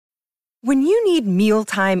When you need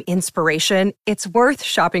mealtime inspiration, it's worth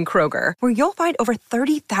shopping Kroger, where you'll find over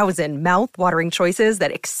 30,000 mouth-watering choices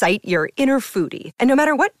that excite your inner foodie. And no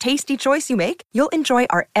matter what tasty choice you make, you'll enjoy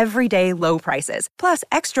our everyday low prices, plus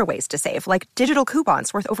extra ways to save, like digital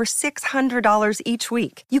coupons worth over $600 each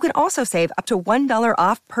week. You can also save up to $1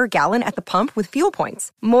 off per gallon at the pump with fuel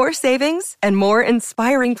points. More savings and more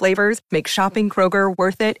inspiring flavors make shopping Kroger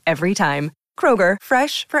worth it every time. Kroger,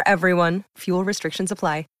 fresh for everyone. Fuel restrictions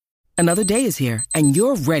apply. Another day is here, and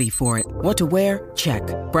you're ready for it. What to wear? Check.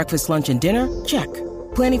 Breakfast, lunch, and dinner? Check.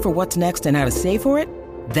 Planning for what's next and how to save for it?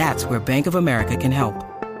 That's where Bank of America can help.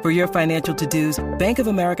 For your financial to-dos, Bank of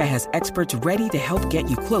America has experts ready to help get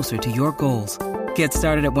you closer to your goals. Get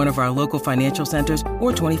started at one of our local financial centers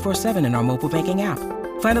or 24/7 in our mobile banking app.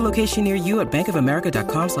 Find a location near you at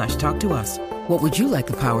bankofamerica.com/talktous. What would you like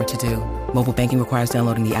the power to do? Mobile banking requires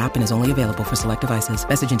downloading the app and is only available for select devices.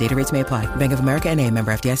 Message and data rates may apply. Bank of America N.A.,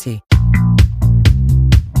 member FDIC.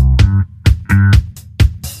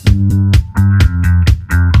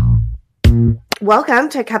 Welcome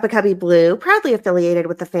to Cup of Cubby Blue, proudly affiliated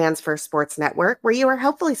with the Fans First Sports Network, where you are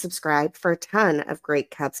hopefully subscribed for a ton of great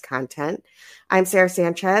Cubs content. I'm Sarah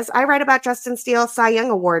Sanchez. I write about Justin Steele's Cy Young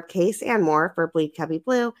Award case and more for Bleed Cubby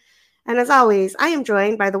Blue. And as always, I am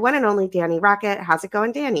joined by the one and only Danny Rocket. How's it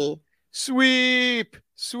going, Danny? Sweep,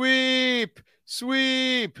 sweep,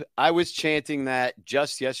 sweep. I was chanting that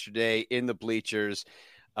just yesterday in the bleachers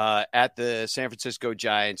at the San Francisco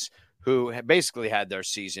Giants, who basically had their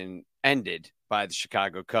season ended by the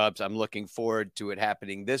Chicago Cubs. I'm looking forward to it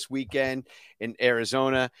happening this weekend in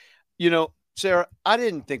Arizona. You know, Sarah, I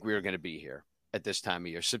didn't think we were going to be here at this time of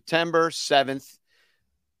year, September 7th.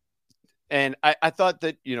 And I thought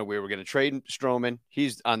that, you know, we were going to trade Stroman.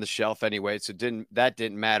 He's on the shelf anyway, so that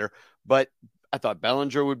didn't matter. But I thought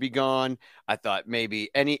Bellinger would be gone. I thought maybe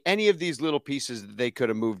any of these little pieces that they could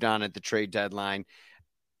have moved on at the trade deadline.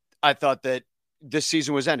 I thought that this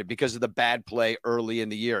season was ended because of the bad play early in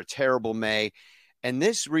the year, a terrible May. And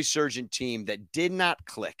this resurgent team that did not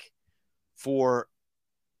click for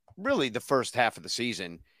really the first half of the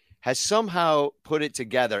season has somehow put it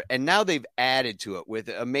together. And now they've added to it with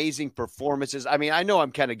amazing performances. I mean, I know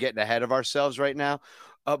I'm kind of getting ahead of ourselves right now,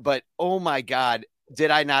 but oh my God,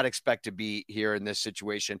 did I not expect to be here in this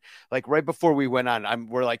situation? Like right before we went on,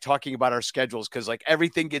 we're like talking about our schedules because like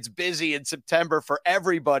everything gets busy in September for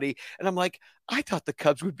everybody. And I'm like, I thought the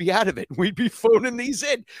Cubs would be out of it. We'd be phoning these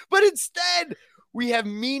in. But instead, we have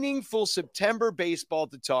meaningful September baseball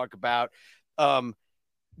to talk about.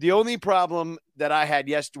 The only problem that I had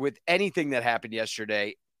with anything that happened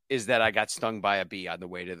yesterday is that I got stung by a bee on the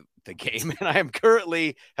way to the game. And I am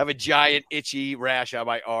currently have a giant itchy rash on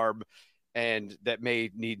my arm. And that may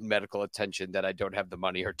need medical attention that I don't have the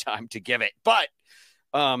money or time to give it. But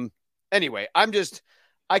anyway,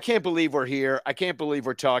 I can't believe we're here. I can't believe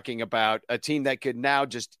we're talking about a team that could now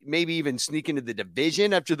just maybe even sneak into the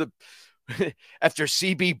division after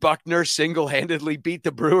CB Buckner single-handedly beat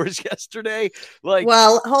the Brewers yesterday.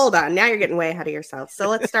 Well, hold on. Now you're getting way ahead of yourself. So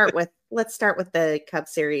let's start with the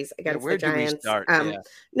Cubs series against the Giants.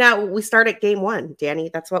 Now we start at game one, Danny.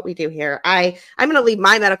 That's what we do here. I'm going to leave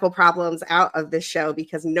my medical problems out of this show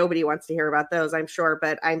because nobody wants to hear about those, I'm sure.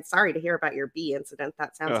 But I'm sorry to hear about your bee incident.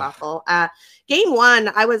 That sounds awful. Game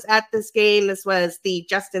one, I was at this game. This was the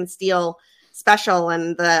Justin Steele special,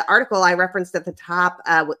 and the article I referenced at the top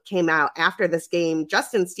came out after this game.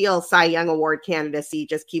 Justin Steele's Cy Young Award candidacy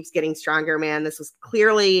just keeps getting stronger, man. This was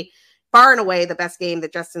clearly far and away the best game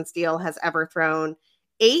that Justin Steele has ever thrown.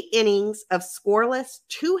 8 innings of scoreless,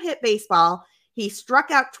 2-hit baseball. He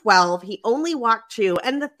struck out 12. He only walked 2.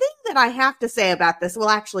 And the thing that I have to say about this, well,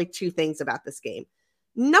 actually 2 things about this game.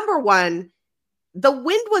 Number one, the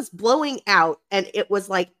wind was blowing out and it was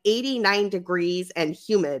like 89 degrees and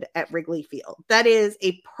humid at Wrigley Field. That is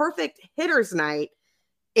a perfect hitter's night.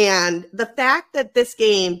 And the fact that this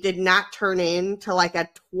game did not turn into like a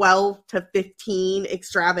 12-15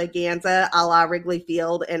 extravaganza a la Wrigley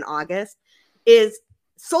Field in August is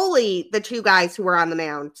solely the 2 guys who were on the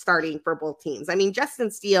mound starting for both teams. I mean,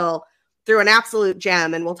 Justin Steele threw an absolute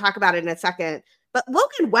gem, and we'll talk about it in a second. But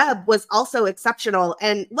Logan Webb was also exceptional,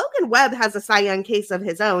 and Logan Webb has a Cy Young case of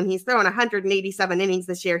his own. He's thrown 187 innings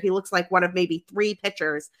this year. He looks like one of maybe 3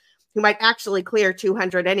 pitchers who might actually clear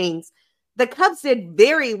 200 innings. The Cubs did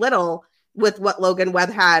very little with what Logan Webb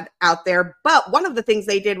had out there, but one of the things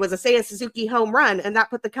they did was a Seiya Suzuki home run, and that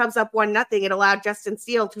put the Cubs up 1-0. It allowed Justin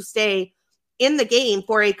Steele to stay in the game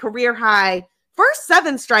for a career high first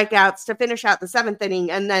 7 strikeouts to finish out the 7th inning,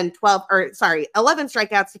 and then 11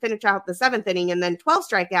 strikeouts to finish out the 7th inning, and then 12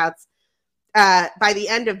 strikeouts by the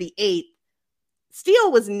end of the 8th.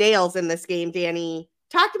 Steele was nails in this game, Danny.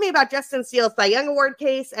 talk to me about Justin Steele's Cy Young Award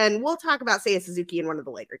case, and we'll talk about Seiya Suzuki in one of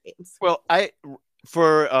the later games. Well,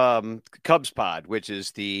 for Cubs Pod, which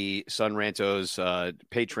is the Sun Ranto's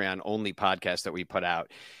Patreon only podcast that we put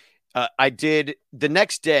out, I did the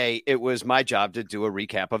next day. It was my job to do a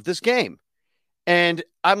recap of this game. And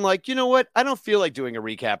I'm like, you know what? I don't feel like doing a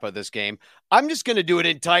recap of this game. I'm just going to do an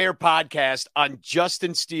entire podcast on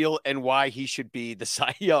Justin Steele and why he should be the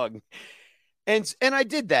Cy Young. And I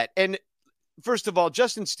did that. And first of all,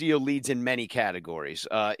 Justin Steele leads in many categories.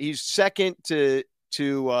 He's second to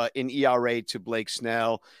in ERA to Blake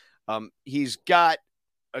Snell. He's got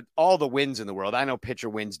all the wins in the world. I know pitcher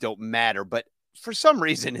wins don't matter, but for some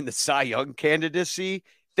reason in the Cy Young candidacy,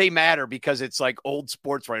 they matter because it's like old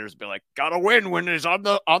sports writers be like, gotta win when he's on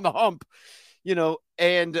the hump,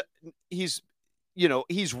 and he's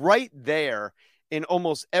right there in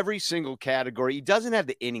almost every single category. He doesn't have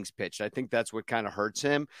the innings pitched. I think that's what kind of hurts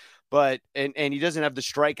him. But and he doesn't have the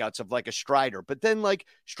strikeouts of like a Strider. But then like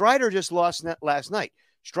Strider just lost last night.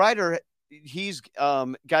 Strider, he's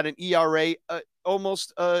got an ERA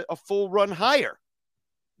almost a full run higher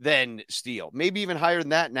than Steele, maybe even higher than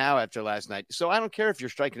that now after last night. So I don't care if you're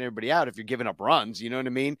striking everybody out, if you're giving up runs, you know what I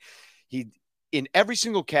mean? He in every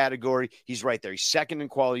single category, he's right there. He's second in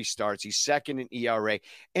quality starts. He's second in ERA.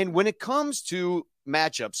 And when it comes to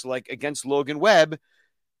matchups like against Logan Webb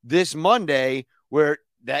this Monday, where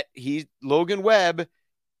Logan Webb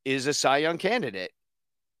is a Cy Young candidate,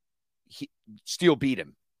 Steele beat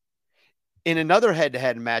him. In another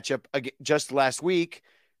head-to-head matchup just last week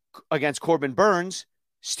against Corbin Burns,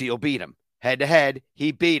 Steele beat him. Head-to-head,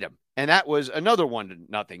 he beat him. And that was another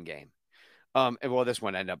 1-0 game. This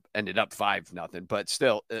one ended up 5-0, but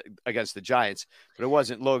still against the Giants. But it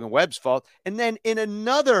wasn't Logan Webb's fault. And then in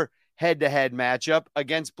another head-to-head matchup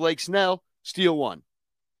against Blake Snell, Steele won.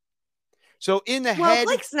 So in the head,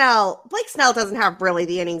 Blake Snell doesn't have really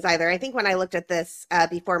the innings either. I think when I looked at this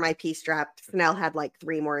before my piece dropped, Snell had like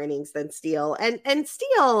 3 more innings than Steele. And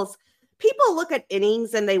Steele's, people look at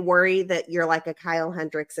innings and they worry that you're like a Kyle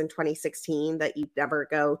Hendricks in 2016, that you never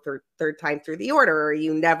go third time through the order, or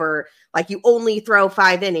you never, like, you only throw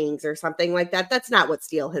 5 innings or something like that. That's not what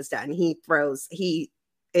Steele has done. He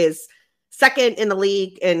is second in the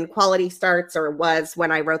league in quality starts, or was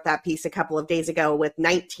when I wrote that piece a couple of days ago, with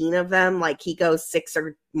 19 of them. Like, he goes 6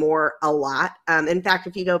 or more a lot. In fact,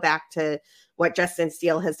 if you go back to what Justin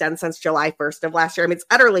Steele has done since July 1st of last year, I mean,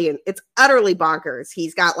 it's utterly bonkers.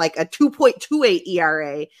 He's got like a 2.28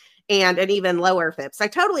 ERA and an even lower FIP. So I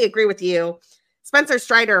totally agree with you. Spencer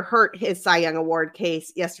Strider hurt his Cy Young Award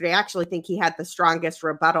case yesterday. I actually think he had the strongest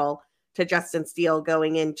rebuttal to Justin Steele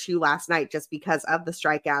going into last night, just because of the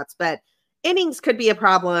strikeouts. But innings could be a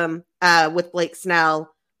problem with Blake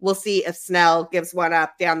Snell. We'll see if Snell gives one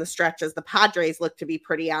up down the stretch, as the Padres look to be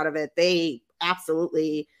pretty out of it. They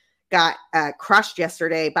absolutely got crushed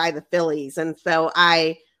yesterday by the Phillies. And so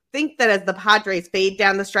I think that as the Padres fade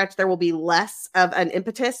down the stretch, there will be less of an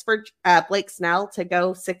impetus for Blake Snell to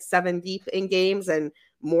go 6-7 deep in games, and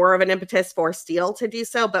more of an impetus for Steele to do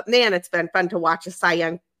so. But man, it's been fun to watch a Cy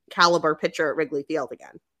Young caliber pitcher at Wrigley Field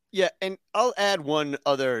again. Yeah, and I'll add one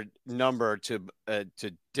other number to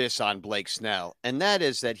diss on Blake Snell, and that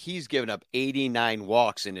is that he's given up 89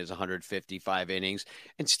 walks in his 155 innings,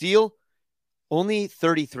 and Steele only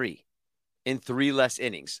 33 in 3 less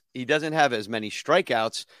innings. He doesn't have as many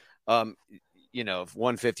strikeouts,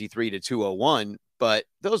 153 to 201, but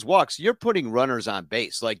those walks, you're putting runners on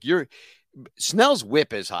base. Like, Snell's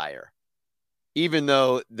whip is higher, even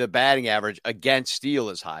though the batting average against Steele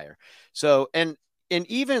is higher. So, and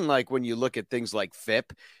even like when you look at things like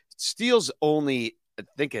FIP, Steele's only, I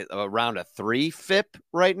think, around a 3 FIP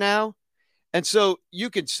right now. And so you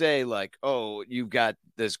could say like, oh, you've got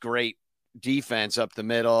this great defense up the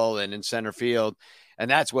middle and in center field, and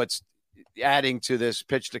that's what's adding to this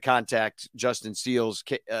pitch to contact Justin Steele's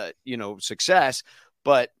success.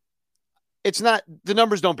 But it's not, the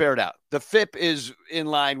numbers don't bear it out. The FIP is in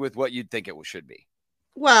line with what you'd think it should be.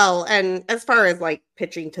 Well, and as far as like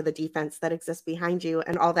pitching to the defense that exists behind you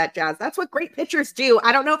and all that jazz, that's what great pitchers do.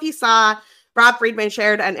 I don't know if you saw, Rob Friedman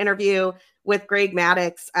shared an interview with Greg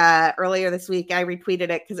Maddux earlier this week. I retweeted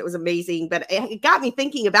it because it was amazing, but it got me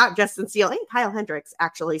thinking about Justin Steele and Kyle Hendricks,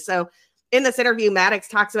 actually. So in this interview, Maddux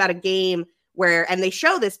talks about a game where, and they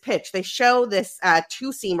show this pitch, they show this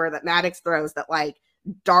 2-seamer that Maddux throws that like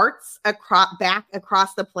darts back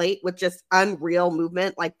across the plate with just unreal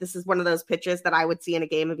movement. Like, this is one of those pitches that I would see in a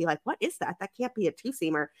game and be like, what is that? That can't be a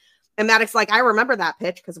 2-seamer. And Maddux like, I remember that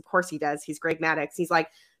pitch, because of course he does. He's Greg Maddux. He's like,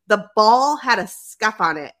 the ball had a scuff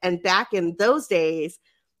on it. And back in those days,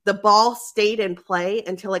 the ball stayed in play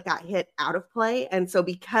until it got hit out of play. And so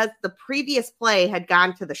because the previous play had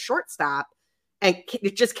gone to the shortstop and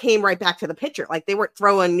it just came right back to the pitcher, like they weren't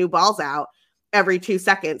throwing new balls out every 2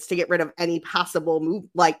 seconds to get rid of any possible move,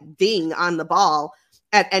 like ding on the ball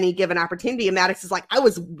at any given opportunity. And Maddox is like, I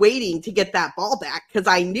was waiting to get that ball back because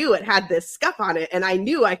I knew it had this scuff on it and I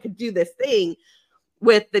knew I could do this thing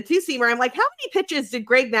with the two-seamer. I'm like, how many pitches did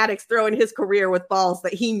Greg Maddux throw in his career with balls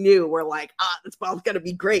that he knew were like, this ball's going to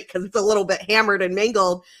be great because it's a little bit hammered and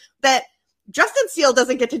mangled? That Justin Steele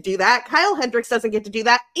doesn't get to do that. Kyle Hendricks doesn't get to do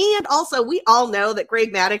that. And also, we all know that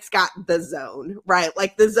Greg Maddux got the zone, right?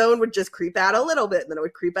 Like the zone would just creep out a little bit, and then it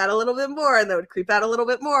would creep out a little bit more, and then it would creep out a little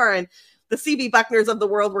bit more. And the CB Buckners of the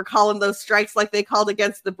world were calling those strikes like they called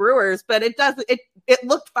against the Brewers, but it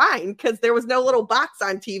looked fine because there was no little box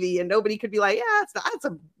on TV and nobody could be like, yeah, that's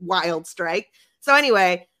a wild strike. So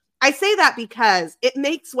anyway, I say that because it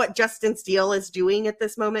makes what Justin Steele is doing at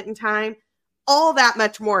this moment in time all that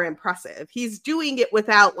much more impressive. He's doing it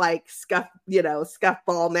without like scuff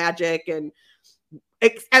ball magic and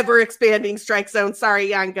ever expanding strike zone.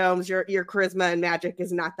 Sorry, Yan Gomes, your charisma and magic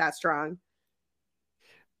is not that strong.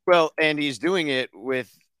 Well, and he's doing it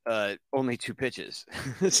with only 2 pitches.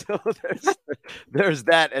 So there's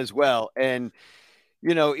that as well. And,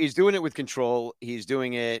 he's doing it with control. He's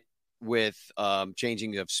doing it with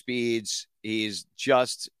changing of speeds. He's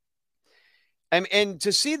just and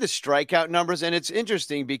to see the strikeout numbers, and it's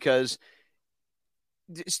interesting because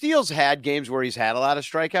Steele's had games where he's had a lot of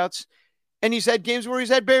strikeouts, and he's had games where he's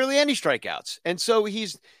had barely any strikeouts. And so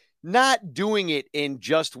he's not doing it in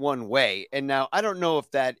just one way. And now I don't know if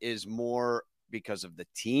that is more because of the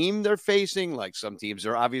team they're facing. Like some teams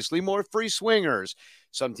are obviously more free swingers.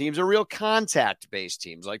 Some teams are real contact-based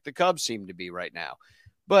teams like the Cubs seem to be right now.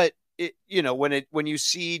 But when you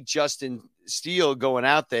see Justin Steele going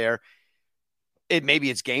out there, maybe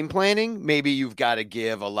it's game planning. Maybe you've got to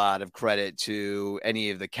give a lot of credit to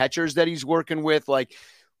any of the catchers that he's working with. Like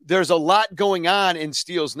there's a lot going on in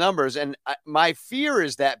Steele's numbers. And my fear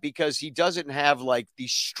is that because he doesn't have like the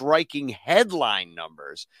striking headline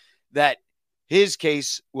numbers, that his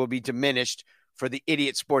case will be diminished for the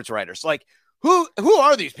idiot sports writers. Like who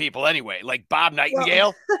are these people anyway? Like Bob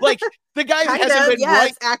Nightingale, like the guy who hasn't been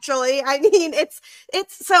right. Actually, I mean, it's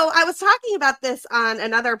so I was talking about this on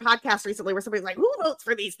another podcast recently where somebody's like, who votes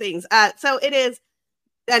for these things? So it is.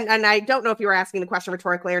 And I don't know if you were asking the question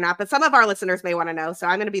rhetorically or not, but some of our listeners may want to know. So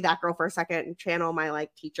I'm going to be that girl for a second and channel my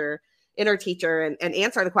like inner teacher and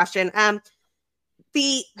answer the question.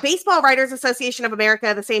 The Baseball Writers Association of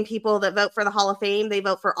America, the same people that vote for the Hall of Fame, they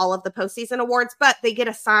vote for all of the postseason awards, but they get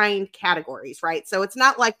assigned categories, right? So it's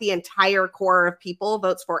not like the entire core of people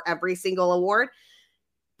votes for every single award.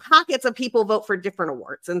 Pockets of people vote for different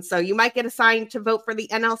awards. And so you might get assigned to vote for the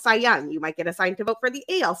NL Cy Young. You might get assigned to vote for the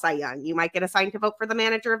AL Cy Young. You might get assigned to vote for the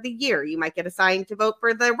Manager of the Year. You might get assigned to vote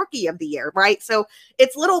for the Rookie of the Year, right? So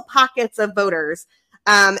it's little pockets of voters.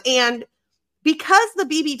 And because the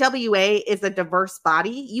BBWA is a diverse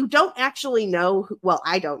body, you don't actually know. Well,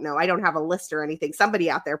 I don't know. I don't have a list or anything.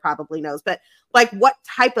 Somebody out there probably knows. But like what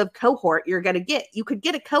type of cohort you're going to get. You could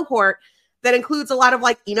get a cohort that includes a lot of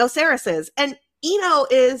like Eno Sarases. And Eno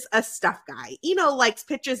is a stuff guy. Eno likes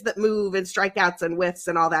pitches that move and strikeouts and whiffs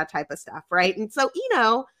and all that type of stuff, right? And so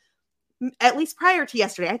Eno, at least prior to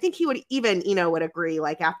yesterday, I think Eno would agree,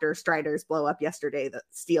 like after Strider's blow up yesterday, that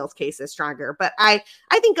Steele's case is stronger. But I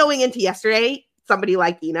think going into yesterday, somebody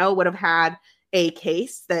like Eno would have had a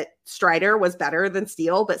case that Strider was better than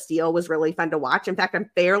Steele, but Steele was really fun to watch. In fact,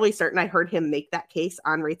 I'm fairly certain I heard him make that case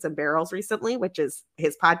on Rates and Barrels recently, which is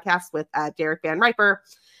his podcast with Derek Van Riper.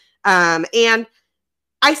 And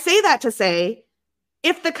I say that to say,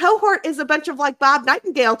 if the cohort is a bunch of like Bob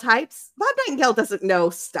Nightingale types, Bob Nightingale doesn't know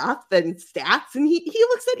stuff and stats, and he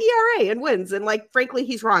looks at ERA and wins. And like, frankly,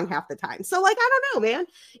 he's wrong half the time. So like, I don't know, man.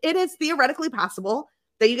 It is theoretically possible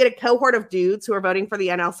that you get a cohort of dudes who are voting for the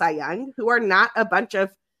NL Cy Young who are not a bunch of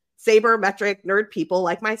sabermetric nerd people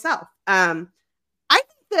like myself. I think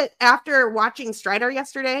that after watching Strider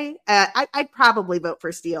yesterday, I'd probably vote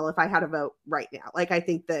for Steele if I had a vote right now. Like, I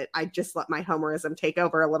think that I'd just let my homerism take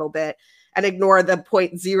over a little bit and ignore the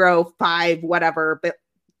 0.05 whatever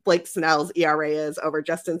Blake Snell's ERA is over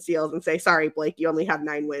Justin Steele's and say, sorry, Blake, you only have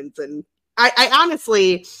 9 wins. And I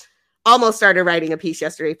honestly almost started writing a piece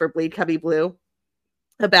yesterday for Bleed Cubby Blue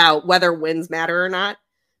about whether wins matter or not,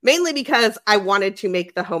 mainly because I wanted to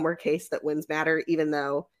make the homer case that wins matter, even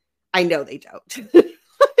though I know they don't.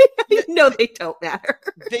 No, they don't matter.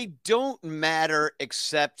 They don't matter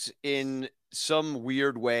except in some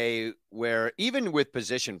weird way where even with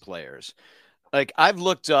position players, like I've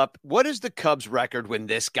looked up, what is the Cubs record when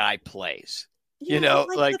this guy plays?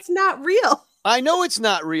 That's not real. I know it's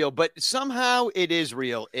not real, but somehow it is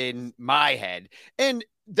real in my head. And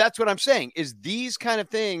that's what I'm saying is these kind of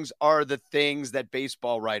things are the things that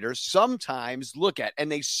baseball writers sometimes look at,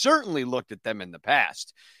 and they certainly looked at them in the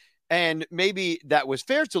past. And maybe that was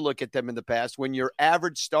fair to look at them in the past when your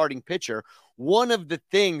average starting pitcher, one of the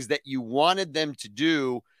things that you wanted them to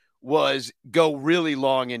do was go really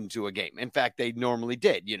long into a game. In fact, they normally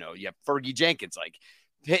did. You have Fergie Jenkins,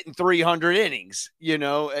 hitting 300 innings,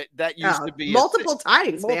 that used to be multiple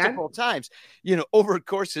times, over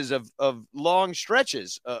courses of long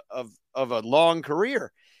stretches of a long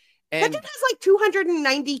career. And that has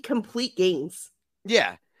 290 complete games.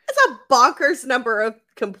 Yeah. That's a bonkers number of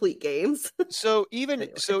complete games. So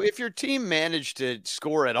if your team managed to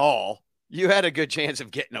score at all, you had a good chance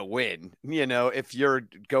of getting a win, if you're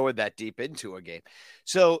going that deep into a game.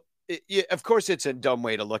 So of course, it's a dumb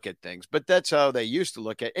way to look at things, but that's how they used to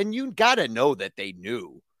look at it. And you got to know that they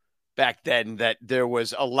knew back then that there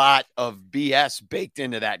was a lot of BS baked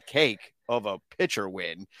into that cake of a pitcher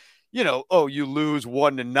win. You lose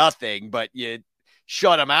 1-0, but you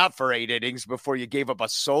shut them out for 8 innings before you gave up a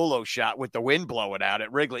solo shot with the wind blowing out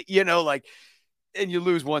at Wrigley, and you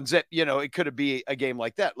lose 1-0. It could be a game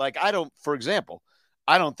like that. For example,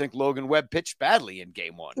 I don't think Logan Webb pitched badly in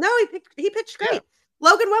game 1. No, he pitched great. Yeah.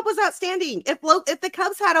 Logan Webb was outstanding. If the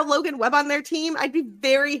Cubs had a Logan Webb on their team, I'd be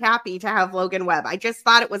very happy to have Logan Webb. I just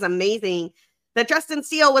thought it was amazing that Justin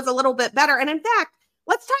Steele was a little bit better. And in fact,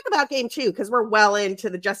 let's talk about game 2 because we're well into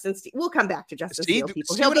the Justin Steele. We'll come back to Justin Steele,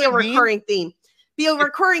 people. He'll be a recurring theme. Be a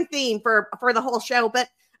recurring theme for the whole show. But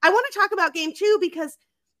I want to talk about game 2 because,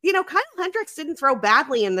 Kyle Hendricks didn't throw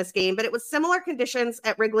badly in this game, but it was similar conditions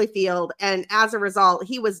at Wrigley Field. And as a result,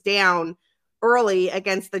 he was down early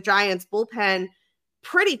against the Giants bullpen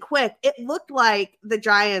pretty quick. It looked like the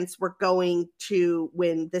Giants were going to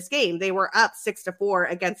win this game. They were up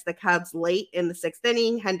 6-4 against the Cubs late in the 6th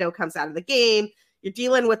inning. Hendo comes out of the game. You're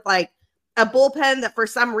dealing with a bullpen that for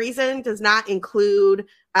some reason does not include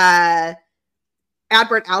Adbert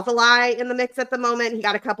Alzolay in the mix at the moment. He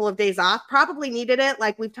got a couple of days off, probably needed it.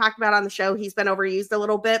 Like we've talked about on the show, he's been overused a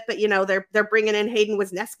little bit, but they're bringing in Hayden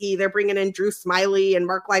Wisniewski. They're bringing in Drew Smiley and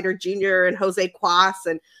Mark Leiter Jr. and Jose Cuas.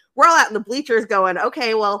 And we're all out in the bleachers going,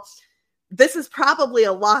 okay, well, this is probably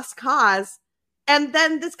a lost cause. And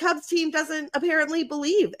then this Cubs team doesn't apparently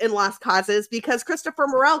believe in lost causes because Christopher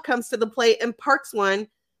Morel comes to the plate and parks one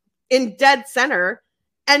in dead center.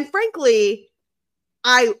 And frankly,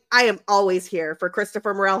 I am always here for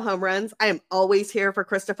Christopher Morel home runs. I am always here for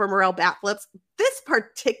Christopher Morel bat flips. This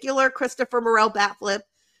particular Christopher Morel bat flip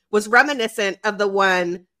was reminiscent of the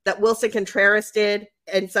one that Wilson Contreras did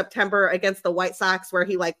in September against the White Sox, where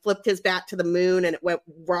he flipped his bat to the moon and it went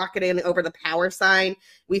rocketing over the power sign.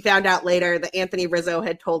 We found out later that Anthony Rizzo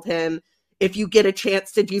had told him, if you get a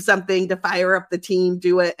chance to do something to fire up the team,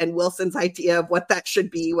 do it. And Wilson's idea of what that should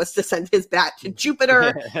be was to send his bat to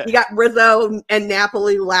Jupiter. You got Rizzo and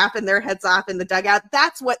Napoli laughing their heads off in the dugout.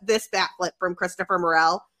 That's what this bat flip from Christopher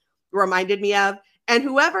Morel reminded me of. And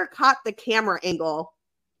whoever caught the camera angle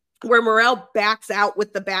where Morel backs out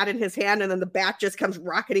with the bat in his hand and then the bat just comes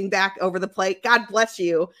rocketing back over the plate. God bless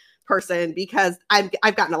you, person, because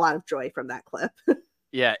I've gotten a lot of joy from that clip.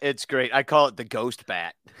 Yeah, it's great. I call it the ghost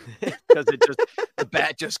bat because the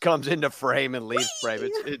bat just comes into frame and leaves frame.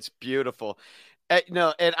 It's beautiful.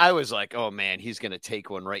 And I was like, oh man, he's going to take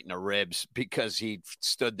one right in the ribs because he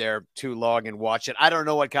stood there too long and watched it. I don't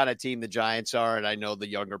know what kind of team the Giants are. And I know the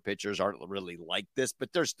younger pitchers aren't really like this,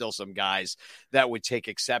 but there's still some guys that would take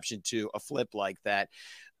exception to a flip like that.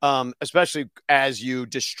 Especially as you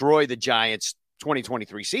destroy the Giants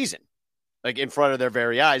 2023 season, in front of their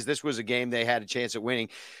very eyes. This was a game they had a chance at winning.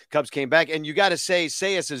 Cubs came back, and you got to say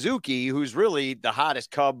Seiya Suzuki, who's really the hottest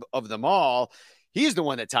Cub of them all. He's the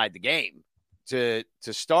one that tied the game to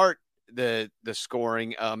start the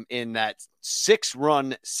scoring in that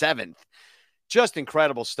 6-run 7th. Just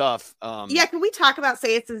incredible stuff. Yeah, can we talk about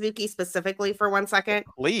Seiya Suzuki specifically for 1 second?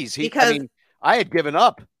 Please. I had given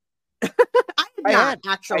up. I had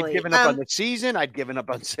actually. I'd given up on the season. I'd given up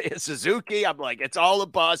on Seiya Suzuki. I'm like, it's all a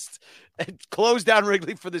bust. Close down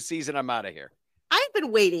Wrigley for the season. I'm out of here. I've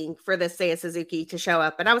been waiting for this Seiya Suzuki to show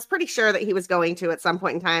up, and I was pretty sure that he was going to at some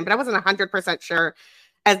point in time, but I wasn't 100% sure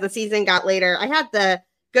as the season got later. I had the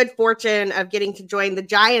good fortune of getting to join the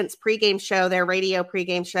Giants pregame show, their radio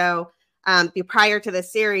pregame show. Prior to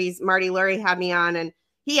this series, Marty Lurie had me on, and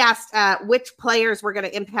he asked which players were going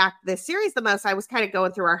to impact this series the most. I was kind of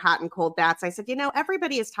going through our hot and cold bats. I said,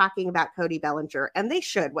 everybody is talking about Cody Bellinger, and they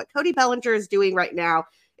should. What Cody Bellinger is doing right now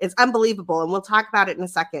is unbelievable, and we'll talk about it in a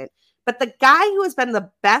second. But the guy who has been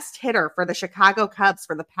the best hitter for the Chicago Cubs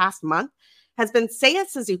for the past month has been Seiya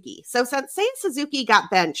Suzuki. So since Seiya Suzuki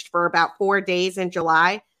got benched for about 4 days in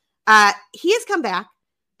July, he has come back.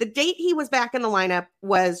 The date he was back in the lineup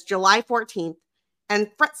was July 14th. And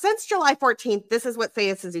since July 14th, this is what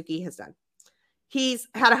Seiya Suzuki has done. He's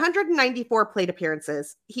had 194 plate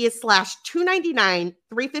appearances. He has slashed 299,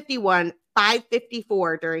 351,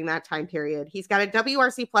 554 during that time period. He's got a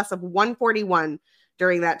WRC plus of 141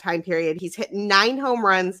 during that time period. He's hit 9 home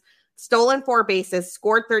runs, stolen 4 bases,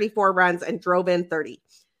 scored 34 runs, and drove in 30.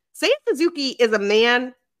 Seiya Suzuki is a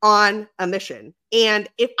man on a mission. And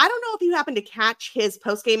I don't know if you happen to catch his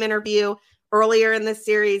post-game interview earlier in this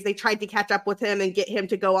series. They tried to catch up with him and get him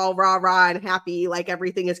to go all rah-rah and happy, like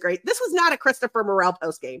everything is great. This was not a Christopher Morel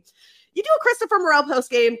post-game. You do a Christopher Morel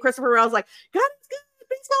post-game, Christopher Morel's like, God, it's good,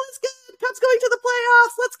 baseball is good, Cubs going to the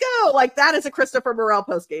playoffs, let's go. Like, that is a Christopher Morel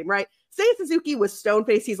post-game, right? Seiya Suzuki was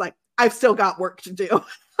stone-faced. He's like, I've still got work to do.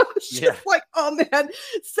 I was just like, oh man,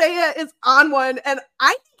 Seiya is on one. And I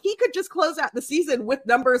think he could just close out the season with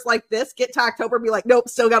numbers like this, get to October, and be like, nope,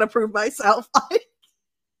 still got to prove myself.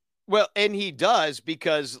 Well, and he does,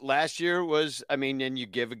 because last year was, and you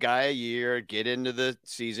give a guy a year, get into the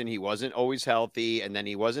season. He wasn't always healthy, and then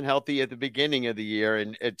he wasn't healthy at the beginning of the year.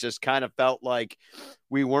 And it just kind of felt like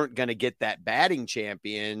we weren't going to get that batting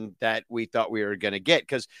champion that we thought we were going to get.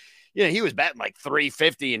 Because, he was batting like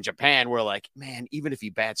 350 in Japan. We're like, man, even if he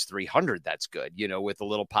bats 300, that's good, with a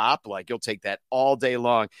little pop, like you'll take that all day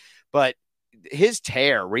long. But his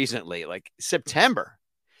tear recently, like September,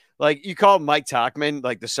 like you call Mike Tauchman,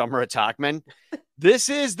 like the summer of Tauchman. This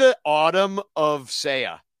is the autumn of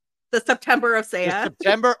Seiya. The September of Seiya.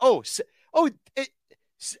 September.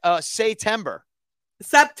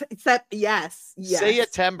 Seitember. Yes.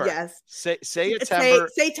 Seitember. Yes. Seitember.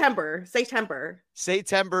 Seitember.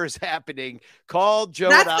 Seitember is happening. Call Joe.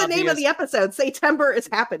 That's the name of the episode. Seitember is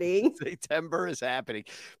happening. Seitember is happening.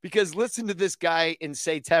 Because listen to this guy in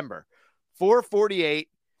Seitember. 448,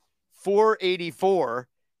 484,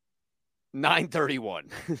 931.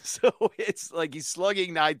 So it's like he's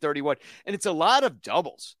slugging 931. And it's a lot of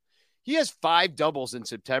doubles. He has 5 doubles in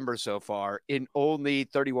September so far in only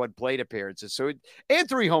 31 plate appearances. And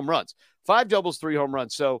 3 home runs. 5 doubles, 3 home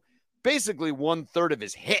runs. So basically 1/3 of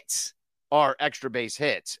his hits are extra base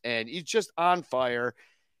hits. And he's just on fire.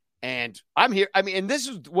 And I'm here. And this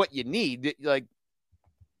is what you need. Like,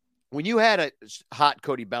 when you had a hot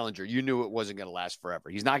Cody Bellinger, you knew it wasn't going to last forever.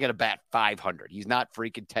 He's not going to bat 500. He's not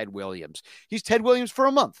freaking Ted Williams. He's Ted Williams for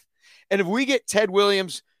a month. And if we get Ted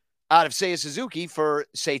Williams out of Seiya Suzuki for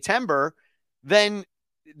Seitember, then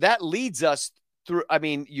that leads us through.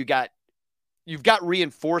 You've got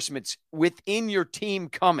reinforcements within your team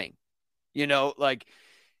coming. Like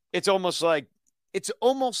it's almost like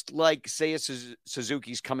Seiya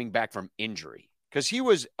Suzuki's coming back from injury, because he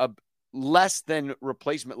was a less than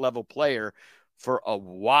replacement level player for a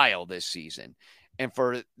while this season. And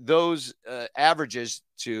for those averages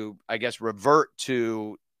to, I guess, revert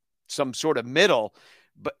to some sort of middle,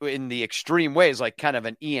 but in the extreme ways, like kind of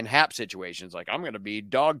an Ian Happ situation. It's like, I'm going to be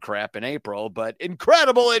dog crap in April, but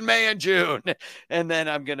incredible in May and June. And then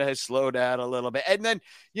I'm going to slow down a little bit. And then,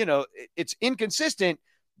 it's inconsistent,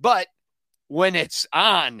 but when it's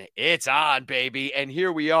on, baby. And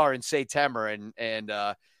here we are in September, and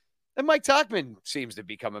Mike Tauchman seems to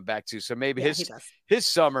be coming back too. So maybe his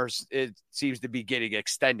summers, it seems to be getting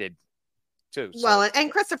extended too. So. Well,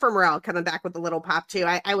 and Christopher Morel coming back with a little pop too.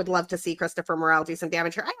 I would love to see Christopher Morel do some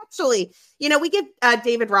damage here. I actually, we give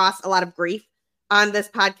David Ross a lot of grief on this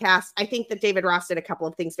podcast. I think that David Ross did a couple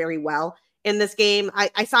of things very well in this game.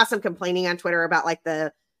 I saw some complaining on Twitter about like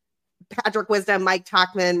the Patrick Wisdom, Mike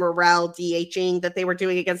Tauchman, Morel DHing that they were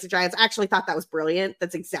doing against the Giants. I actually thought that was brilliant.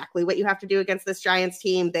 That's exactly what you have to do against this Giants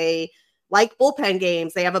team. They like bullpen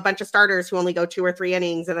games. They have a bunch of starters who only go 2 or 3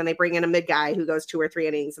 innings, and then they bring in a mid guy who goes 2 or 3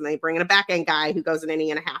 innings, and they bring in a back end guy who goes an inning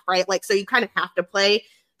and a half, right? Like, so you kind of have to play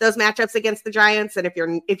those matchups against the Giants. And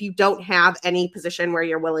if you don't have any position where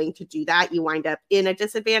you're willing to do that, you wind up in a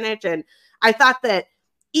disadvantage. And I thought that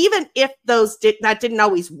even if that didn't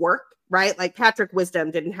always work, right? Like Patrick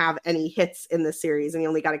Wisdom didn't have any hits in this series and he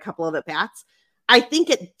only got a couple of at-bats. I think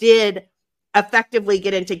it did effectively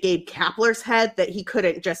get into Gabe Kapler's head that he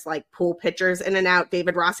couldn't just like pull pitchers in and out.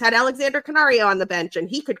 David Ross had Alexander Canario on the bench and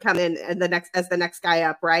he could come in and as the next guy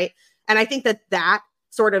up, right? And I think that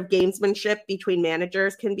sort of gamesmanship between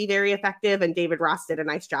managers can be very effective, and David Ross did a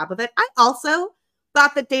nice job of it. I also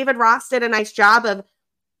thought that David Ross did a nice job of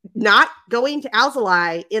not going to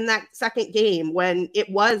Alzolay in that second game when it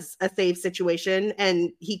was a save situation and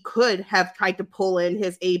he could have tried to pull in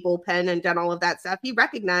his A bullpen and done all of that stuff. He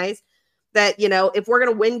recognized that, if we're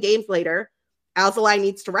going to win games later, Alzolay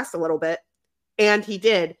needs to rest a little bit. And he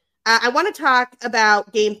did. I want to talk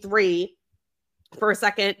about game 3 for a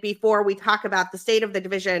second before we talk about the state of the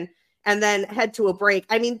division and then head to a break.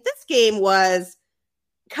 I mean, this game was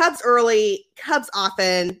Cubs early, Cubs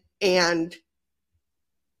often, and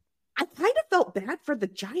I kind of felt bad for the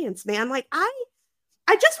Giants, man. Like, I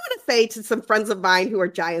just want to say to some friends of mine who are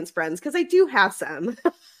Giants friends, because I do have some,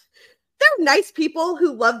 they're nice people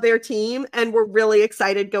who love their team and were really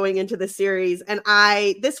excited going into the series. And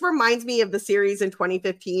this reminds me of the series in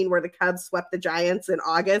 2015 where the Cubs swept the Giants in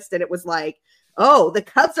August, and it was like, oh, the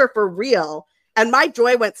Cubs are for real. And my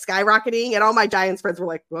joy went skyrocketing, and all my Giants friends were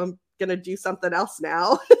like, well, I'm going to do something else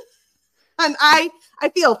now. And I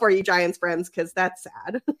feel for you, Giants friends, because that's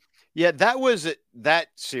sad. Yeah, that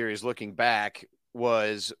series, looking back,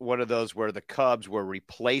 was one of those where the Cubs were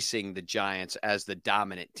replacing the Giants as the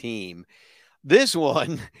dominant team. This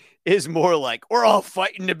one is more like we're all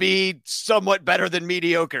fighting to be somewhat better than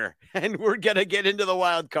mediocre, and we're going to get into the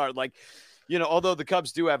wild card. Like, although the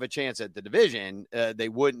Cubs do have a chance at the division, they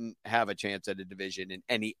wouldn't have a chance at a division in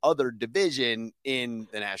any other division in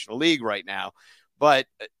the National League right now. But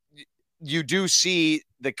you do see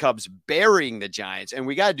the Cubs burying the Giants, and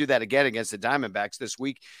we got to do that again against the Diamondbacks this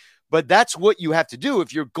week. But that's what you have to do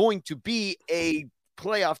if you're going to be a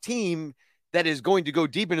playoff team that is going to go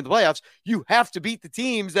deep into the playoffs. You have to beat the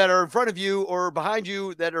teams that are in front of you or behind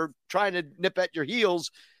you that are trying to nip at your heels,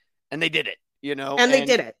 and they did it, And they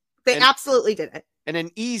did it. They absolutely did it. And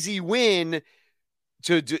an easy win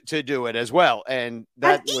to do it as well, and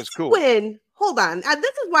that was cool. Win. Hold on. This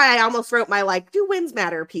is why I almost wrote my do wins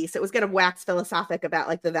matter piece. It was going to wax philosophic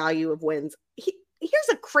about the value of wins. Here's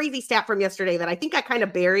a crazy stat from yesterday that I think I kind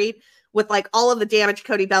of buried with all of the damage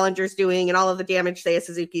Cody Bellinger's doing and all of the damage Seiya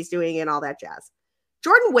Suzuki's doing and all that jazz.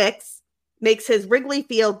 Jordan Wicks makes his Wrigley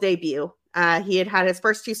Field debut. He had his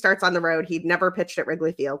first 2 starts on the road. He'd never pitched at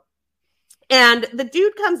Wrigley Field. And the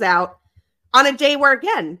dude comes out on a day where,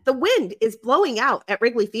 again, the wind is blowing out at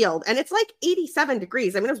Wrigley Field, and it's 87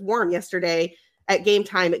 degrees. I mean, it was warm yesterday at game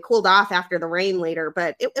time. It cooled off after the rain later,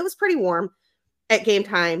 but it was pretty warm at game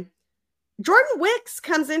time. Jordan Wicks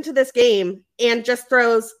comes into this game and just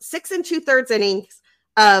throws 6 2/3 innings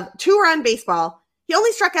of 2-run baseball. He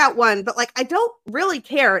only struck out 1, but I don't really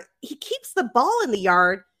care. He keeps the ball in the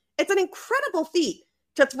yard. It's an incredible feat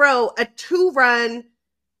to throw a 2-run,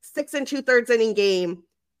 6 2/3 inning game,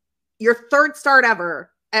 your 3rd start ever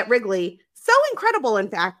at Wrigley. So incredible, in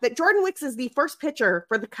fact, that Jordan Wicks is the first pitcher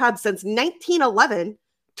for the Cubs since 1911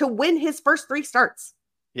 to win his first 3 starts.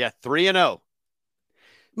 Yeah, 3-0.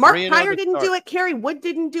 Mark Pryor didn't do it. Kerry Wood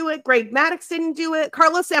didn't do it. Greg Maddux didn't do it.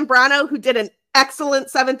 Carlos Zambrano, who did an excellent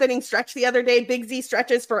 7th inning stretch the other day, Big Z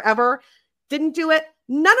stretches forever, didn't do it.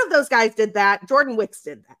 None of those guys did that. Jordan Wicks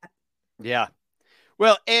did that. Yeah.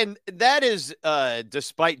 Well, and that is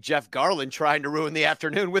despite Jeff Garland trying to ruin the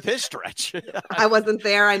afternoon with his stretch. I wasn't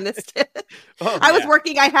there. I missed it. I was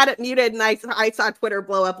working. I had it muted, and I saw Twitter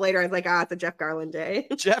blow up later. I was like, it's a Jeff Garland day.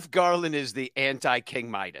 Jeff Garland is the anti-King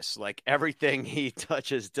Midas. Everything he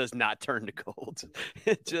touches does not turn to gold.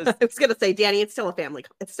 I was going to say, Danny, it's still a family.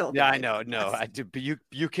 It's still a family. Yeah, I know. No, I do. But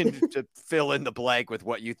you can fill in the blank with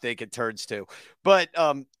what you think it turns to. But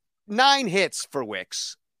 9 hits for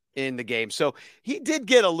Wicks in the game. So he did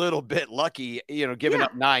get a little bit lucky, giving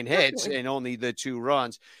up 9 hits and only the 2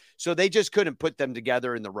 runs. So they just couldn't put them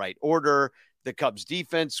together in the right order. The Cubs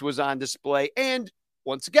defense was on display. And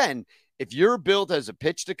once again, if you're built as a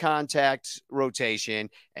pitch to contact rotation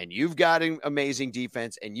and you've got an amazing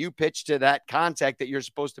defense and you pitch to that contact that you're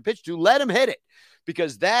supposed to pitch to, let them hit it,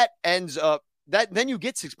 because that ends up then you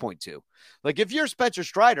get 6.2. If you're Spencer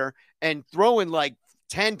Strider and throwing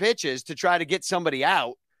 10 pitches to try to get somebody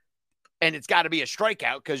out, and it's got to be a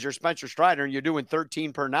strikeout because you're Spencer Strider and you're doing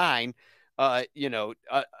 13 per 9, on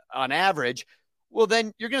average, well,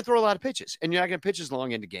 then you're going to throw a lot of pitches and you're not going to pitch as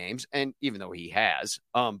long into games. And even though he has,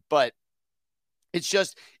 but it's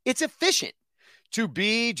efficient. To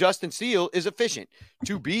be Justin Steele is efficient.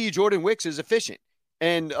 To be Jordan Wicks is efficient.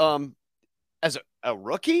 And as a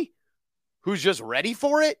rookie who's just ready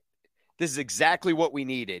for it, this is exactly what we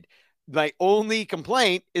needed. My only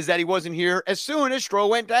complaint is that he wasn't here as soon as Stroh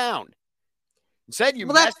went down. Said you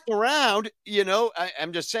messed around,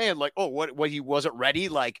 I'm just saying, what he wasn't ready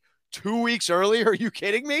 2 weeks earlier. Are you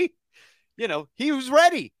kidding me? He was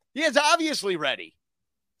ready. He is obviously ready.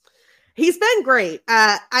 He's been great.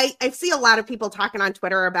 I see a lot of people talking on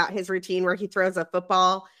Twitter about his routine where he throws a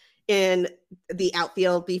football in the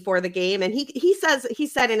outfield before the game. And he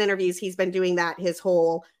said in interviews, he's been doing that his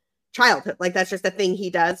whole childhood. That's just a thing he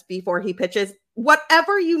does before he pitches.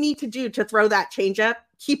 Whatever you need to do to throw that changeup,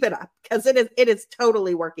 keep it up, because it is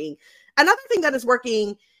totally working. Another thing that is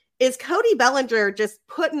working is Cody Bellinger just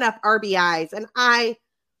putting up RBIs. And I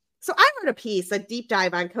wrote a piece, a deep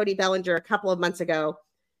dive on Cody Bellinger a couple of months ago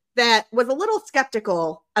that was a little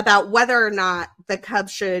skeptical about whether or not the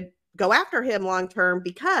Cubs should go after him long-term,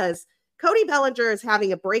 because Cody Bellinger is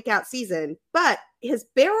having a breakout season, but his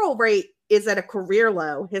barrel rate is at a career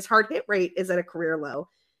low. His hard hit rate is at a career low.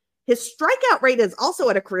 His strikeout rate is also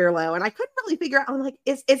at a career low. And I couldn't really figure out, I'm like,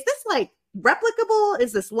 is this like replicable?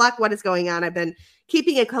 Is this luck? What is going on? I've been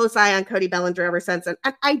keeping a close eye on Cody Bellinger ever since. And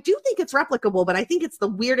I do think it's replicable, but I think it's the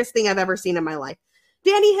weirdest thing I've ever seen in my life.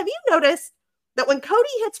 Danny, have you noticed that when Cody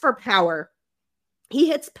hits for power, he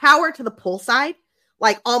hits power to the pull side,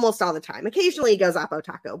 like almost all the time? Occasionally he goes oppo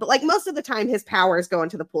taco, but like most of the time his power is going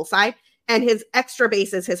to the pull side, and his extra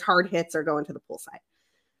bases, his hard hits are going to the pull side.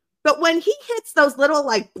 But when he hits those little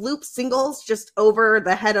like bloop singles just over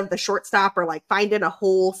the head of the shortstop, or like finding a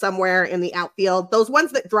hole somewhere in the outfield, those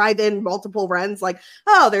ones that drive in multiple runs, like,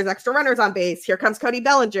 oh, there's extra runners on base, here comes Cody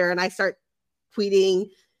Bellinger, and I start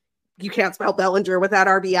tweeting, you can't spell Bellinger without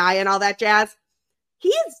RBI and all that jazz. He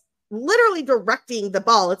is literally directing the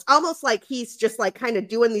ball. It's almost like he's just like kind of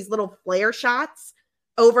doing these little flare shots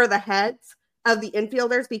over the heads of the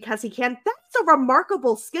infielders because he can. That's a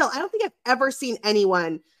remarkable skill. I don't think I've ever seen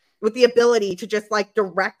anyone with the ability to just like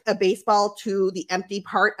direct a baseball to the empty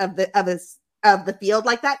part of the field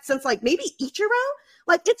like that since like maybe Ichiro.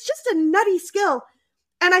 Like, it's just a nutty skill.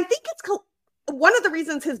 And I think it's one of the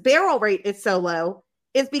reasons his barrel rate is so low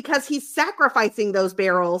is because he's sacrificing those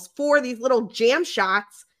barrels for these little jam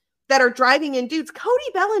shots that are driving in dudes.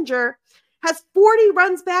 Cody Bellinger has 40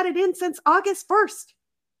 runs batted in since August 1st.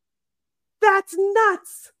 That's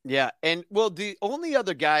nuts. Yeah. And well, the only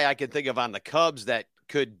other guy I can think of on the Cubs that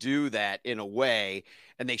could do that in a way,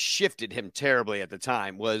 and they shifted him terribly at the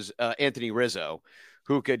time, was Anthony Rizzo,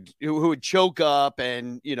 who would choke up,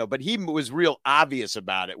 and but he was real obvious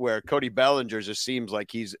about it, where Cody Bellinger just seems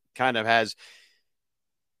like he's kind of has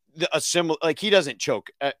a similar, like he doesn't choke.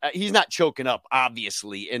 He's not choking up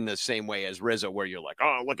obviously in the same way as Rizzo, where you're like,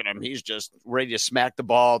 oh, look at him, he's just ready to smack the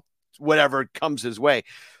ball whatever comes his way.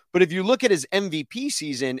 But if you look at his MVP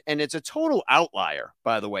season, and it's a total outlier,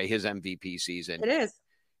 by the way, his MVP season. It is.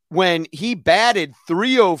 When he batted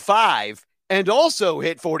 .305 and also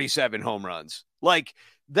hit 47 home runs. Like,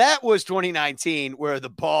 that was 2019, where the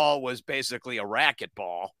ball was basically a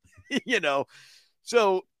racquetball,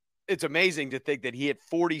 So it's amazing to think that he hit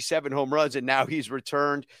 47 home runs and now he's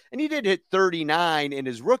returned. And he did hit 39 in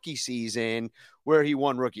his rookie season, where he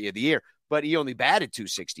won Rookie of the Year. But he only batted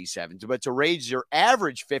 .267. But to raise your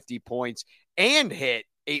average 50 points and hit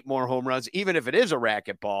 8 more home runs, even if it is a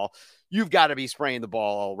racquetball, you've got to be spraying the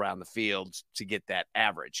ball all around the field to get that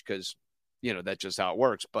average, because, that's just how it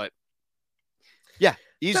works. But, yeah.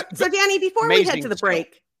 So Danny, before we head to the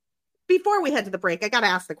break, I got to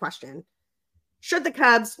ask the question. Should the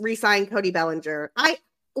Cubs re-sign Cody Bellinger?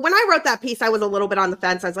 When I wrote that piece, I was a little bit on the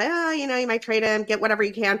fence. I was like, you might trade him, get whatever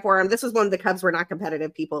you can for him. This was when the Cubs were not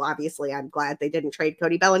competitive people. Obviously, I'm glad they didn't trade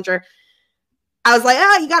Cody Bellinger. I was like,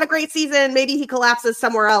 he got a great season. Maybe he collapses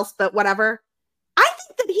somewhere else, but whatever. I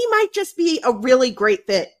think that he might just be a really great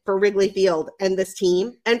fit for Wrigley Field and this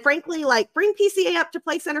team. And frankly, like, bring PCA up to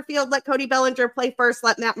play center field, let Cody Bellinger play first,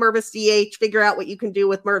 let Matt Mervis DH, figure out what you can do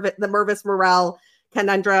with the Mervis Morel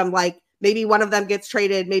conundrum. Like, maybe one of them gets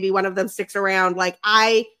traded. Maybe one of them sticks around. Like,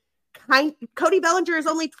 Cody Bellinger is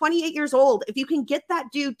only 28 years old. If you can get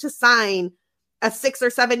that dude to sign a 6 or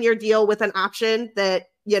 7 year deal with an option that,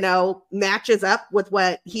 matches up with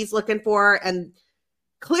what he's looking for, and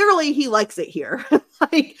clearly he likes it here.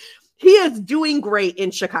 Like, he is doing great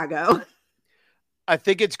in Chicago. I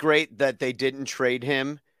think it's great that they didn't trade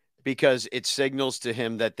him, because it signals to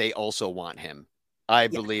him that they also want him, I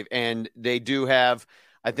believe. And they do have,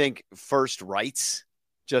 I think, first rights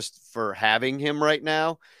just for having him right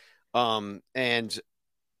now. And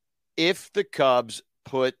if the Cubs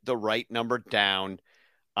put the right number down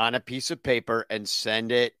on a piece of paper and send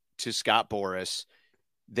it to Scott Boras,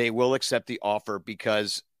 they will accept the offer,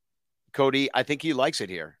 because Cody, I think he likes it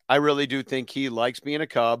here. I really do think he likes being a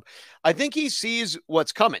Cub. I think he sees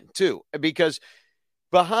what's coming too, because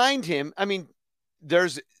behind him, I mean,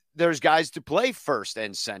 there's guys to play first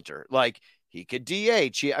and center. Like, he could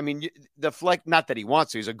DH. The flex, not that he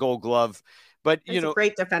wants to, he's a Gold Glove, but he's a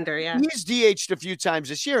great defender. Yeah. He's DH'd a few times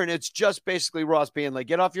this year, and it's just basically Ross being like,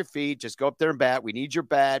 get off your feet, just go up there and bat. We need your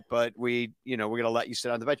bat, but we're going to let you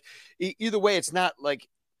sit on the bench. Either way, it's not like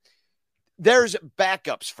there's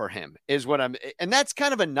backups for him and that's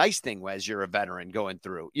kind of a nice thing as you're a veteran going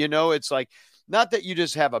through, it's like, not that you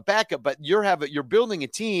just have a backup, but you're building a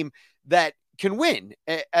team that can win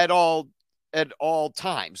at all at all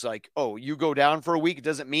times. Like, oh, you go down for a week, it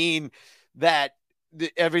doesn't mean that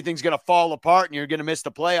everything's going to fall apart and you're going to miss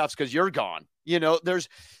the playoffs because you're gone. There's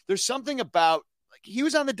something about, like, he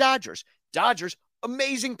was on the Dodgers,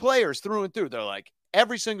 amazing players through and through. They're like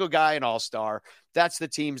every single guy an all-star. That's the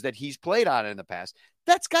teams that he's played on in the past.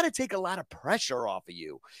 That's got to take a lot of pressure off of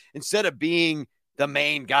you instead of being the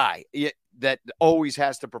main guy that always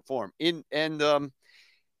has to perform.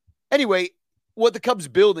 Anyway, what the Cubs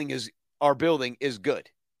are building is good,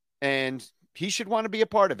 and he should want to be a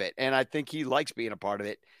part of it. And I think he likes being a part of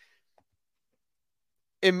it.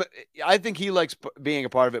 I think he likes being a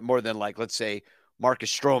part of it more than, like, let's say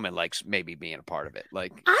Marcus Stroman likes maybe being a part of it.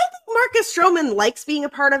 Like, I think Marcus Stroman likes being a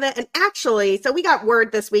part of it. And actually, so we got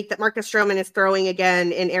word this week that Marcus Stroman is throwing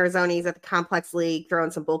again in Arizona. He's at the Complex League,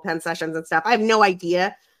 throwing some bullpen sessions and stuff. I have no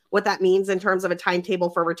idea what that means in terms of a timetable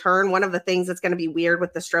for return. One of the things that's going to be weird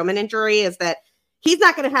with the Stroman injury is that he's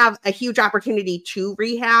not going to have a huge opportunity to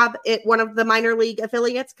rehab at one of the minor league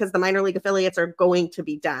affiliates because the minor league affiliates are going to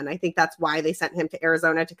be done. I think that's why they sent him to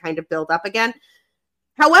Arizona to kind of build up again.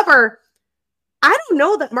 However, I don't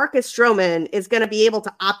know that Marcus Stroman is going to be able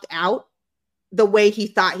to opt out the way he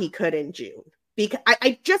thought he could in June. Because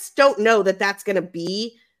I just don't know that that's going to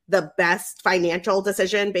be the best financial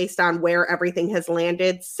decision based on where everything has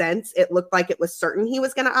landed since it looked like it was certain he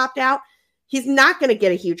was going to opt out. He's not going to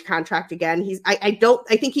get a huge contract again. I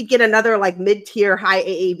think he'd get another like mid-tier high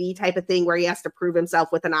AAV type of thing where he has to prove himself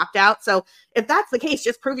with an opt-out. So if that's the case,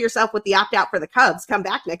 just prove yourself with the opt-out for the Cubs. Come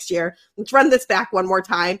back next year. Let's run this back one more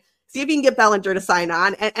time. See if you can get Bellinger to sign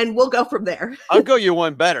on, and we'll go from there. I'll go you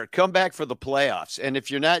one better. Come back for the playoffs. And if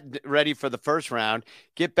you're not ready for the first round,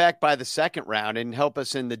 get back by the second round and help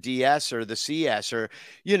us in the DS or the CS or,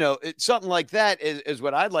 something like that is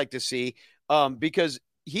what I'd like to see. Because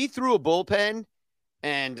he threw a bullpen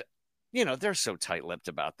and, they're so tight-lipped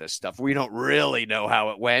about this stuff. We don't really know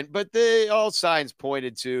how it went, but all signs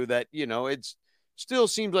pointed to that, it's still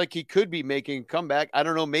seems like he could be making a comeback. I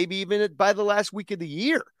don't know, maybe even by the last week of the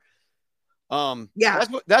year. Yeah,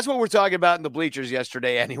 that's what we're talking about in the bleachers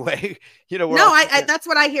yesterday. Anyway, that's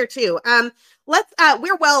what I hear too.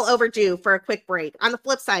 We're well overdue for a quick break. On the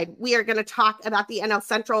flip side, we are going to talk about the NL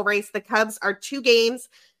Central race. The Cubs are 2 games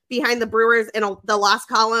behind the Brewers in the loss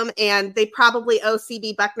column, and they probably owe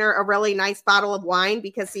CB Buckner a really nice bottle of wine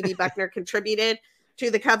because CB Buckner contributed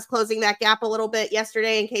to the Cubs closing that gap a little bit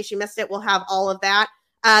yesterday. In case you missed it, we'll have all of that.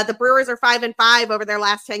 The Brewers are 5-5 over their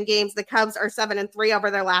last 10 games. The Cubs are 7-3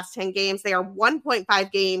 over their last 10 games. They are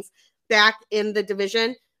 1.5 games back in the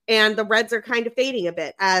division, and the Reds are kind of fading a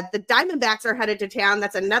bit. The Diamondbacks are headed to town.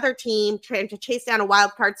 That's another team trying to chase down a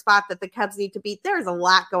wild card spot that the Cubs need to beat. There's a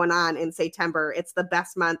lot going on in Seitember. It's the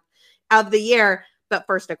best month of the year, but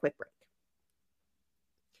first a quick break.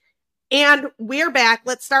 And we're back.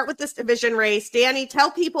 Let's start with this division race. Danny,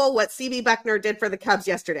 tell people what CB Buckner did for the Cubs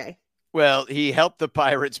yesterday. Well, he helped the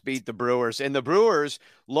Pirates beat the Brewers, and the Brewers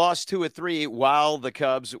lost 2 of 3 while the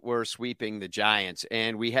Cubs were sweeping the Giants.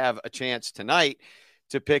 And we have a chance tonight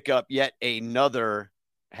to pick up yet another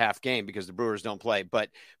half game because the Brewers don't play. But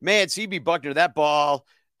man, CB Buckner, that ball,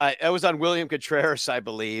 that was on William Contreras, I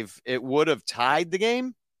believe. It would have tied the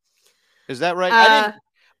game. Is that right?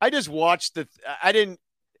 I just watched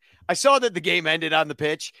I saw that the game ended on the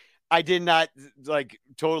pitch. I did not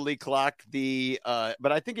totally clock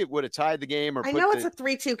but I think it would have tied the game. I know it's a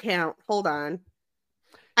 3-2 count. Hold on.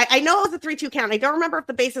 I know it was a 3-2 count. I don't remember if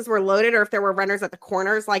the bases were loaded or if there were runners at the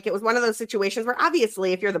corners. Like, it was one of those situations where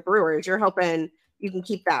obviously if you're the Brewers, you're hoping you can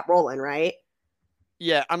keep that rolling, right?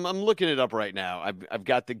 Yeah, I'm looking it up right now. I've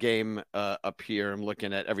got the game up here. I'm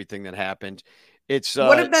looking at everything that happened. It's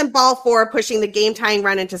would have been ball 4, pushing the game tying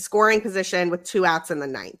run into scoring position with 2 outs in the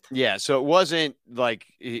 9th. Yeah, so it wasn't like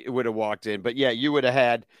it would have walked in, but yeah, you would have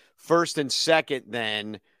had first and second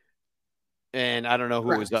then, and I don't know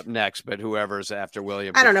who was up next, but whoever's after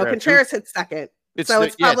William. I don't know. Contreras hit second, it's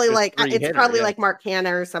probably like Mark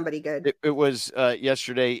Hanna or somebody good. It was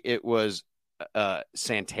yesterday. It was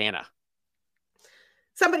Santana.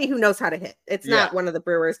 Somebody who knows how to hit. It's not one of the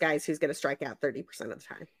Brewers guys who's going to strike out 30% of the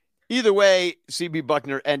time. Either way, CB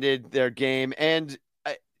Buckner ended their game and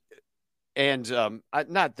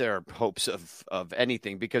not their hopes of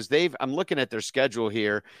anything because I'm looking at their schedule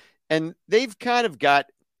here and they've kind of got,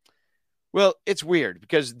 well, it's weird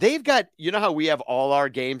because they've got, how we have all our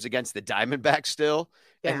games against the Diamondbacks still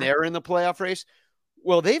and they're in the playoff race.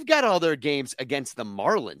 Well, they've got all their games against the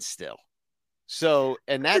Marlins still. So,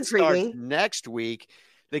 and that starts next week.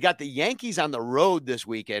 They got the Yankees on the road this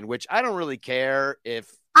weekend, which I don't really care if.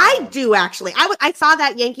 I do actually. I saw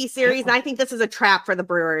that Yankee series, and I think this is a trap for the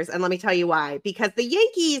Brewers. And let me tell you why. Because the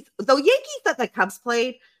Yankees that the Cubs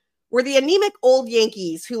played were the anemic old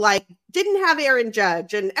Yankees who like didn't have Aaron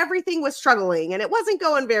Judge and everything was struggling and it wasn't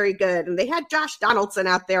going very good. And they had Josh Donaldson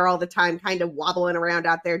out there all the time, kind of wobbling around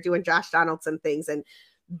out there doing Josh Donaldson things. And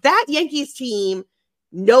that Yankees team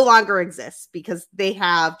no longer exists because they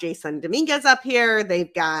have Jason Dominguez up here.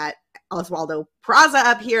 They've got Oswaldo Peraza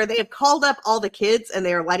up here. They have called up all the kids and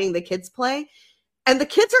they are letting the kids play. And the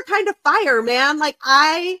kids are kind of fire, man. Like,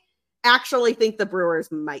 I actually think the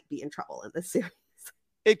Brewers might be in trouble in this series.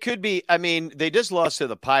 It could be. I mean, they just lost to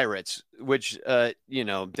the Pirates, which,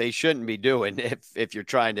 they shouldn't be doing if you're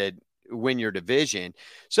trying to win your division.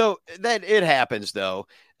 So that it happens, though.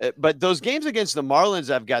 But those games against the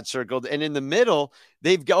Marlins I've got circled. And in the middle,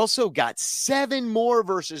 they've also got 7 more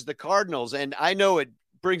versus the Cardinals. And I know it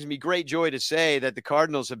brings me great joy to say that the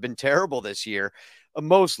Cardinals have been terrible this year.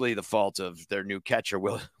 Mostly the fault of their new catcher,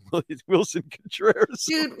 Wilson Contreras.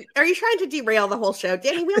 Dude, are you trying to derail the whole show?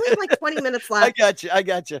 Danny, we only have like 20 minutes left. I got you. He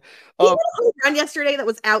had a home run yesterday that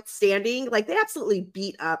was outstanding. Like, they absolutely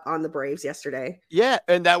beat up on the Braves yesterday. Yeah,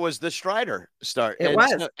 and that was the Strider start. It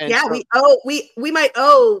was. We might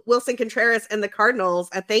owe Wilson Contreras and the Cardinals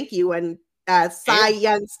a thank you when Cy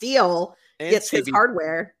Young Steele gets his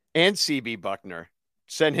hardware. And CB Buckner.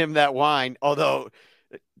 Send him that wine, although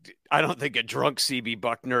I don't think a drunk CB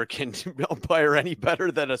Buckner can umpire any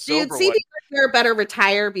better than a sober one. CB Buckner better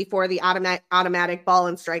retire before the automatic ball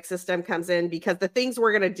and strike system comes in, because the things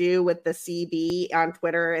we're going to do with the CB on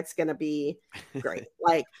Twitter, it's going to be great.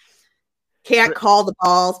 Like, can't call the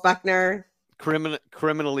balls, Buckner.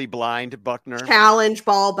 Criminally blind, Buckner. Challenge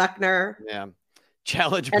ball, Buckner. Yeah.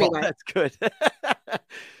 Challenge ball, that's good.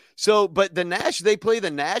 So, but they play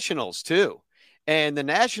the Nationals too. And the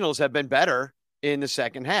Nationals have been better in the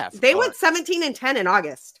second half. They went 17-10 in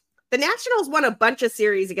August. The Nationals won a bunch of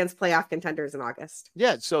series against playoff contenders in August.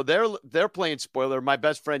 Yeah, so they're playing spoiler. My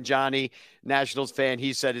best friend Johnny, Nationals fan,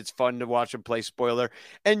 he said it's fun to watch them play spoiler.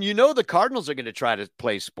 And the Cardinals are going to try to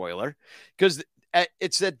play spoiler, because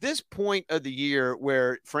it's at this point of the year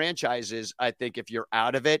where franchises, I think, if you're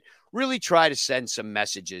out of it, really try to send some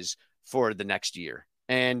messages for the next year.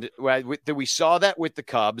 And we saw that with the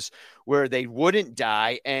Cubs, where they wouldn't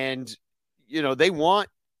die, and they want,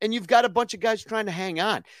 and you've got a bunch of guys trying to hang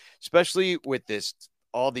on, especially with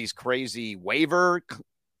all these crazy waiver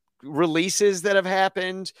releases that have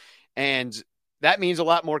happened. And that means a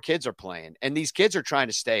lot more kids are playing, and these kids are trying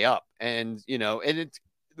to stay up. And,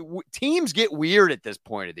 teams get weird at this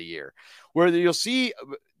point of the year, where you'll see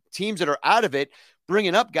teams that are out of it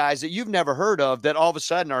bringing up guys that you've never heard of that all of a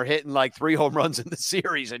sudden are hitting like 3 home runs in the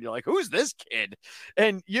series. And you're like, who's this kid?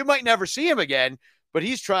 And you might never see him again, but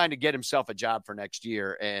he's trying to get himself a job for next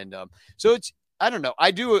year. And so I don't know.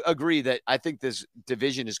 I do agree that I think this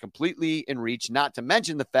division is completely in reach, not to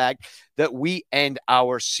mention the fact that we end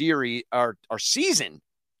our series, our season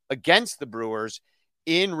against the Brewers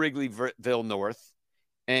in Wrigleyville North.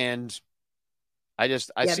 And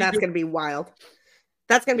that's going to be wild.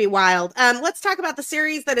 That's going to be wild. Let's talk about the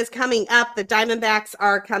series that is coming up. The Diamondbacks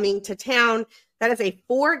are coming to town. That is a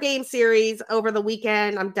 4-game series over the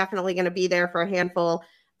weekend. I'm definitely going to be there for a handful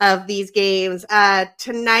of these games.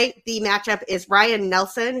 Tonight, the matchup is Ryan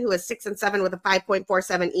Nelson, who is 6-7 with a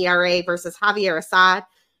 5.47 ERA, versus Javier Assad,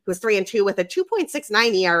 who is 3-2 with a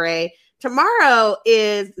 2.69 ERA. Tomorrow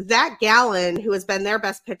is Zach Gallen, who has been their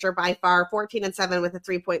best pitcher by far, 14-7 with a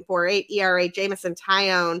 3.48 ERA. Jamison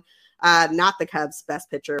Tyone, not the Cubs' best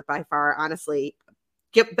pitcher by far, honestly.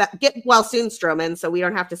 Get well soon, Stroman, so we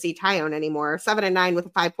don't have to see Tyone anymore. 7-9 with a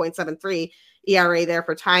 5.73 ERA there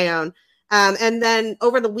for Tyone. And then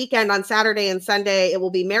over the weekend on Saturday and Sunday, it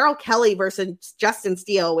will be Merrill Kelly versus Justin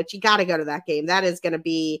Steele, which you got to go to that game. That is going to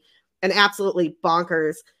be an absolutely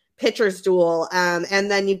bonkers pitcher's duel.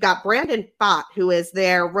 And then you've got Brandon Pfaadt, who is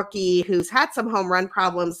their rookie, who's had some home run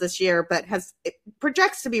problems this year, but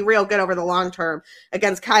projects to be real good over the long term,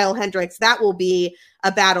 against Kyle Hendricks. That will be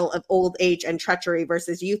a battle of old age and treachery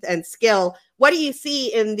versus youth and skill. What do you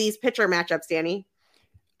see in these pitcher matchups, Danny?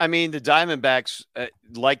 I mean, the Diamondbacks,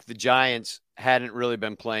 like the Giants, hadn't really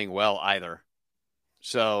been playing well either.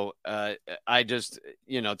 So I just,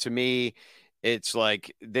 to me, it's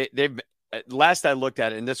like they've last I looked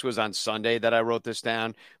at it, and this was on Sunday that I wrote this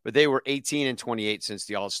down, but they were 18-28 since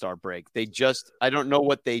the All-Star break. I don't know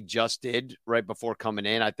what they just did right before coming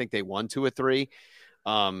in. I think they won 2 or 3.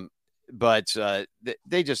 But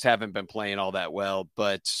they just haven't been playing all that well.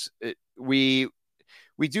 But we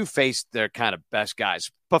do face their kind of best guys.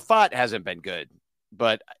 Pfaadt hasn't been good,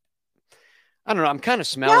 but I don't know. I'm kind of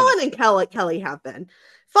smelling. Gallen and Kelly have been.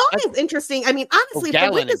 Pfaadt is interesting. I mean, honestly, if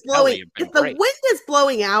the wind is blowing, is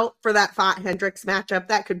blowing out for that Pfaadt Hendricks matchup,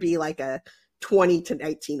 that could be like a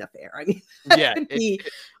 20-19 affair. I mean, that could be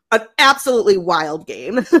an absolutely wild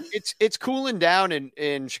game. It's cooling down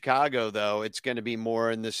in Chicago, though. It's going to be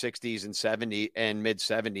more in the 60s and 70s and mid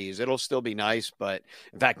 70s. It'll still be nice, but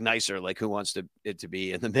in fact, nicer. Like, who wants it to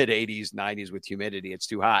be in the mid 80s, 90s with humidity? It's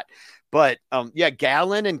too hot. But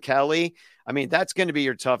Gallen and Kelly, I mean, that's going to be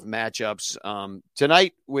your tough matchups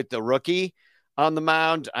tonight with the rookie on the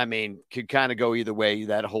mound. I mean, could kind of go either way.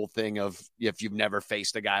 That whole thing of if you've never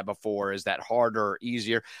faced a guy before, is that harder or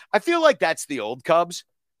easier? I feel like that's the old Cubs.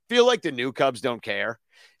 Feel like the new Cubs don't care.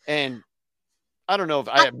 And I don't know if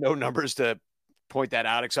I have no numbers to point that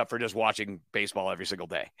out except for just watching baseball every single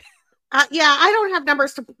day. I don't have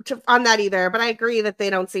numbers to on that either, but I agree that they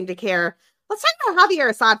don't seem to care. Let's talk about Javier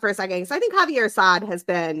Assad for a second, because I think Javier Assad has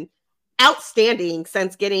been outstanding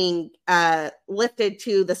since getting lifted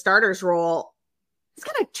to the starter's role. He's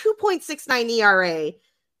got a 2.69 ERA,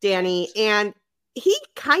 Danny, and he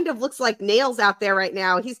kind of looks like nails out there right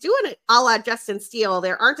now. He's doing it a la Justin Steele.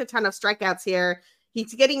 There aren't a ton of strikeouts here.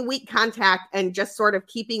 He's getting weak contact and just sort of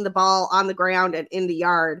keeping the ball on the ground and in the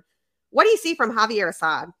yard. What do you see from Javier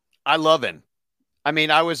Assad? I love him. I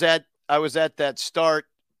mean, I was at that start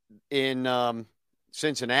in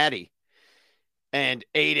Cincinnati, and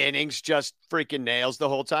 8 innings, just freaking nails the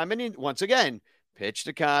whole time. And he, once again, pitch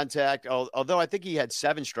to contact. Although I think he had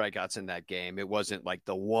 7 strikeouts in that game. It wasn't like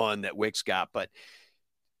the one that Wicks got, but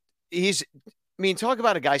talk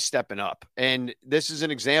about a guy stepping up. And this is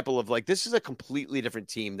an example of this is a completely different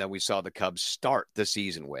team than we saw the Cubs start the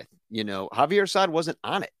season with. Javier Assad wasn't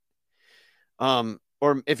on it.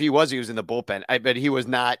 Or if he was in the bullpen. I bet he was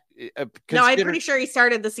not. No, I'm pretty sure he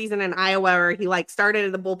started the season in Iowa, or he started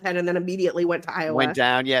in the bullpen and then immediately went to Iowa. Went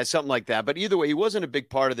down, yeah, something like that. But either way, he wasn't a big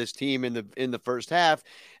part of this team in the first half.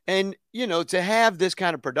 And to have this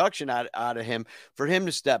kind of production out of him, for him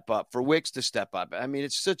to step up, for Wicks to step up, I mean,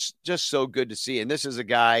 it's just so good to see. And this is a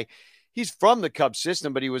guy. He's from the Cubs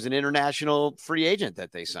system, but he was an international free agent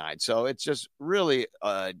that they signed. So it's just really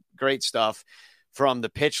great stuff from the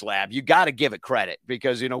pitch lab. You got to give it credit,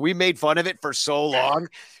 because, we made fun of it for so long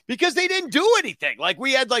because they didn't do anything.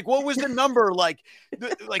 We had what was the number?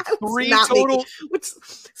 3 total.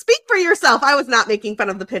 Speak for yourself. I was not making fun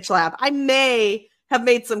of the pitch lab. I may have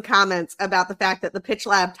made some comments about the fact that the pitch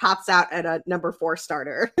lab tops out at a number 4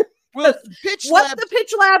 starter. Well, the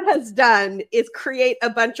pitch lab has done is create a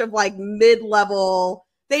bunch of mid-level.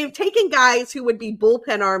 They've taken guys who would be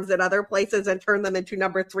bullpen arms at other places and turned them into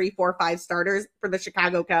number 3, 4, 5 starters for the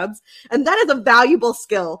Chicago Cubs. And that is a valuable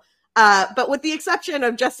skill. But with the exception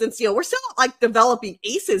of Justin Steele, we're still not developing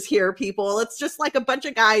aces here, people. It's just a bunch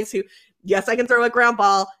of guys who, yes, I can throw a ground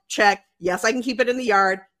ball, check. Yes, I can keep it in the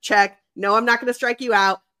yard, check. No, I'm not going to strike you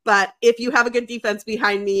out. But if you have a good defense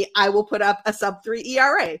behind me, I will put up a sub-3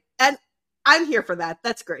 ERA. And I'm here for that.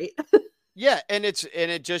 That's great. Yeah, and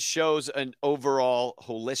it just shows an overall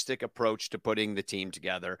holistic approach to putting the team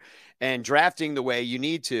together and drafting the way you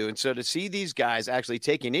need to. And so to see these guys actually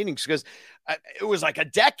taking innings, because it was a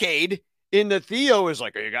decade in the Theo is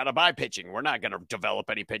you got to buy pitching. We're not going to develop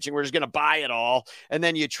any pitching. We're just going to buy it all. And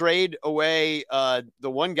then you trade away the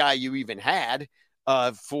one guy you even had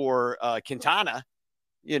for Quintana,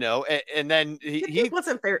 and then he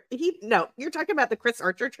wasn't fair. You're talking about the Chris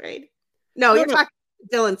Archer trade. No, you're talking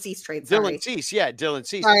Dylan Cease trade. Sorry. Dylan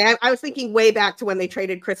Cease. Sorry, I was thinking way back to when they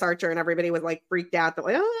traded Chris Archer and everybody was freaked out that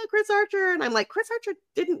Chris Archer, and I'm Chris Archer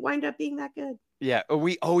didn't wind up being that good. Yeah,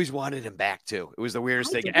 we always wanted him back too. It was the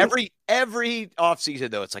weirdest thing. Every offseason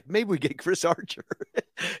though, it's maybe we get Chris Archer.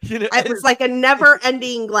 It was a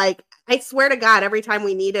never-ending. I swear to God, every time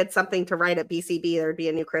we needed something to write at BCB, there'd be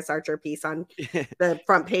a new Chris Archer piece on the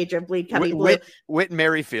front page of Bleed Cubby Blue. Whit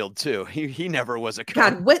Merrifield too. He never was a Cub.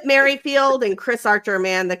 God, Whit Merrifield and Chris Archer,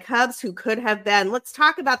 man, the Cubs who could have been. Let's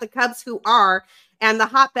talk about the Cubs who are, and the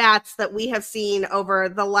hot bats that we have seen over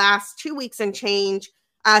the last 2 weeks and change.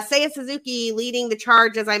 Seiya Suzuki leading the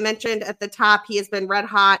charge, as I mentioned at the top. He has been red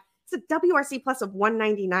hot. It's a WRC plus of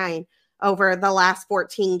 199 over the last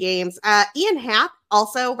 14 games. Ian Happ,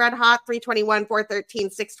 also red hot, 321,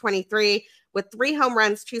 413, 623, with 3 home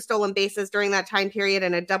runs, 2 stolen bases during that time period,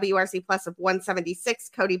 and a WRC plus of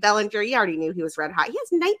 176. Cody Bellinger, you already knew he was red hot. He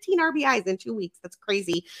has 19 RBIs in 2 weeks. That's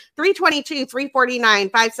crazy. 322, 349,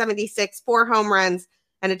 576, 4 home runs,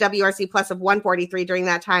 and a WRC plus of 143 during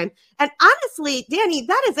that time. And honestly, Danny,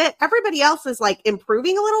 that is it. Everybody else is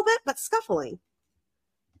improving a little bit, but scuffling.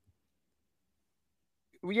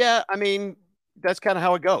 Yeah, that's kind of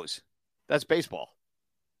how it goes. That's baseball.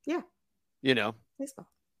 Yeah. Baseball.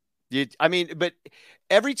 But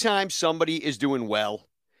every time somebody is doing well,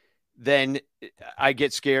 then I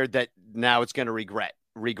get scared that now it's going to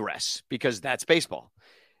regress, because that's baseball.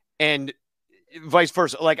 And vice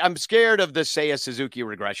versa. Like, I'm scared of the Seiya Suzuki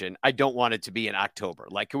regression. I don't want it to be in October.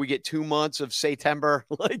 Like, can we get 2 months of Seitember?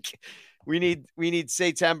 Like, we need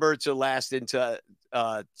Seitember to last into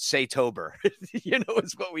Seitember,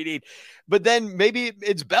 is what we need. But then maybe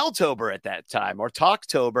it's Belltober at that time, or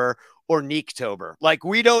Talktober, or Neektober. Like,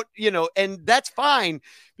 we don't, and that's fine,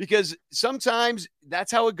 because sometimes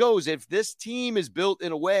that's how it goes. If this team is built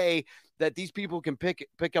in a way that these people can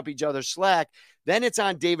pick up each other's slack, then it's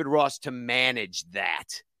on David Ross to manage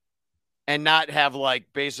that and not have like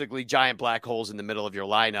basically giant black holes in the middle of your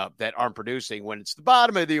lineup that aren't producing when it's the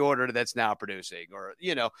bottom of the order that's now producing. Or,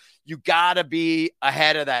 you got to be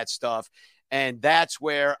ahead of that stuff. And that's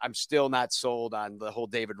where I'm still not sold on the whole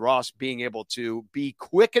David Ross being able to be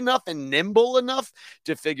quick enough and nimble enough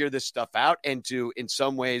to figure this stuff out and to, in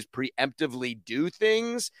some ways, preemptively do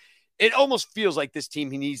things. It almost feels like this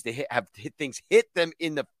team, he needs to hit them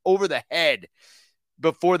over the head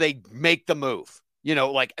before they make the move.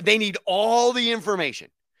 Like, they need all the information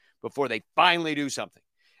before they finally do something,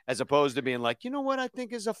 as opposed to being like, you know what I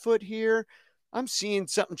think is a foot here? I'm seeing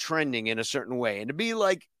something trending in a certain way. And to be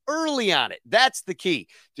like early on it, that's the key,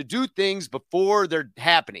 to do things before they're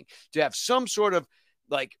happening, to have some sort of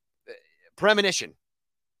like premonition,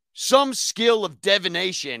 some skill of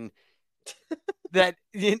divination that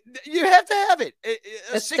you have to have it.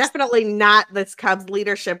 It's definitely not this Cubs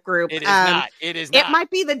leadership group. It is not. It is not. It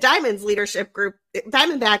might be the Diamondbacks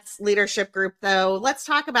leadership group, though. Let's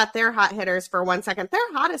talk about their hot hitters for 1 second.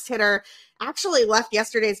 Their hottest hitter actually left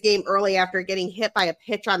yesterday's game early after getting hit by a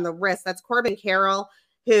pitch on the wrist. That's Corbin Carroll,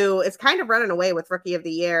 who is kind of running away with Rookie of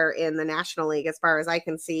the Year in the National League, as far as I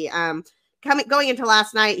can see. Going into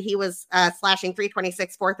last night, he was slashing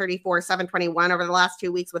 326, 434, 721 over the last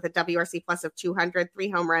 2 weeks with a WRC plus of 200, 3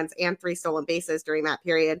 home runs, and 3 stolen bases during that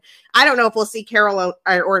period. I don't know if we'll see Carroll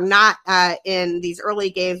or not in these early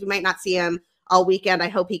games. We might not see him all weekend. I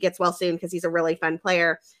hope he gets well soon, because he's a really fun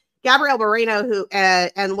player. Gabriel Moreno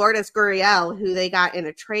and Lourdes Gurriel, who they got in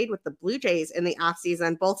a trade with the Blue Jays in the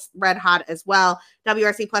offseason, both red hot as well.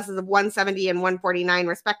 WRC pluses of 170 and 149,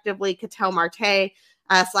 respectively. Ketel Marte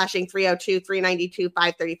slashing 302, 392,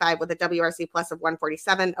 535 with a WRC plus of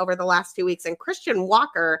 147 over the last 2 weeks. And Christian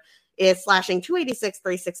Walker is slashing 286,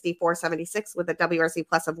 360, 476 with a WRC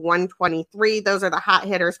plus of 123. Those are the hot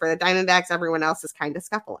hitters for the Diamondbacks. Everyone else is kind of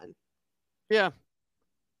scuffling. Yeah.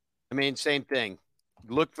 I mean, same thing.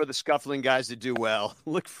 Look for the scuffling guys to do well.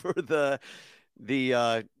 Look for the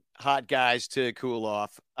hot guys to cool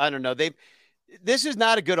off. I don't know. This is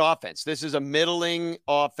not a good offense. This is a middling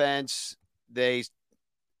offense.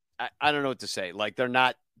 I don't know what to say. Like, they're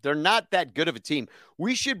not that good of a team.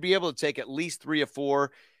 We should be able to take at least 3 or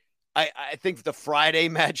 4. I think the Friday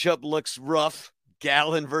matchup looks rough.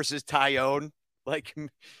 Gallon versus Tyone. Like,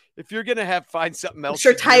 if you're going to find something else.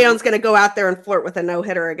 I'm sure Tyone's going to go out there and flirt with a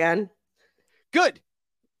no-hitter again. Good.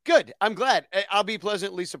 I'm glad. I'll be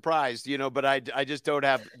pleasantly surprised, but I just don't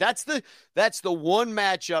have. That's the one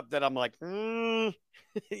matchup that I'm like, I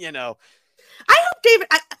hope David.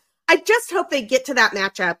 I just hope they get to that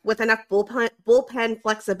matchup with enough bullpen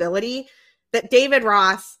flexibility that David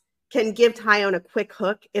Ross can give Tyone a quick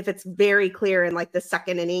hook if it's very clear in like the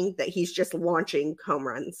second inning that he's just launching home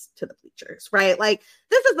runs to the bleachers, right? Like,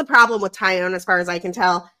 this is the problem with Tyone, as far as I can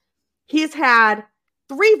tell. He's had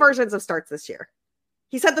 3 versions of starts this year.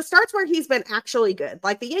 He's had the starts where he's been actually good.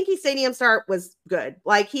 Like, the Yankee Stadium start was good.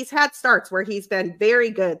 Like, he's had starts where he's been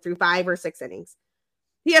very good through 5 or 6 innings.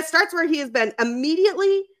 He has starts where he has been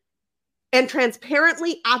immediately and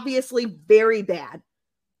transparently, obviously, very bad.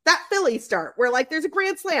 That Philly start where, like, there's a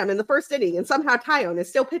grand slam in the first inning and somehow Tyone is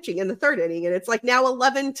still pitching in the 3rd inning and it's like now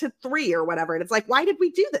 11-3 or whatever. And it's like, why did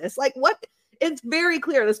we do this? Like, what? It's very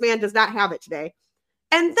clear this man does not have it today.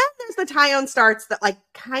 And then there's the Tyone starts that like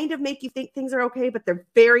kind of make you think things are okay, but they're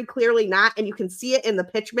very clearly not. And you can see it in the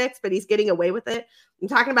pitch mix, but he's getting away with it. I'm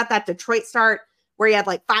talking about that Detroit start where he had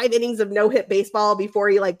like 5 innings of no-hit baseball before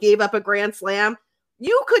he like gave up a grand slam.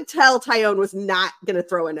 You could tell Tyone was not going to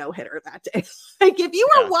throw a no-hitter that day. Like, if you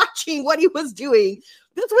were watching what he was doing,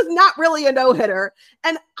 this was not really a no-hitter.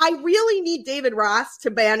 And I really need David Ross to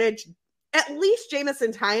manage at least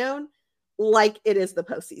Jameson Tyone like it is the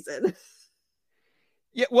postseason.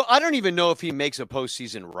 Yeah, well, I don't even know if he makes a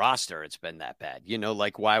postseason roster. It's been that bad.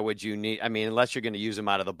 Like, why would you need – I mean, unless you're going to use him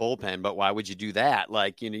out of the bullpen, but why would you do that?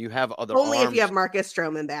 Like, you have other Only arms. If you have Marcus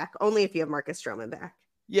Stroman back.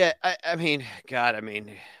 Yeah, I mean, God, I mean,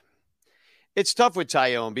 It's tough with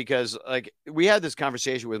Taillon because like we had this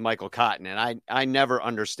conversation with Michael Cotton, and I never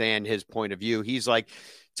understand his point of view. He's like,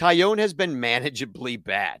 Taillon has been manageably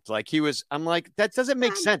bad. Like I'm like, that doesn't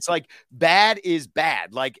make sense. Like bad is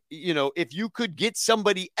bad. Like, if you could get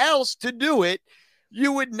somebody else to do it,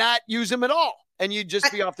 you would not use him at all. And you'd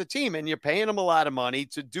just be off the team, and you're paying him a lot of money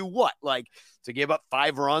to do what? Like to give up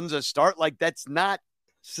 5 runs a start? Like that's not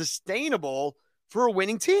sustainable for a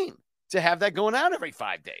winning team to have that going out every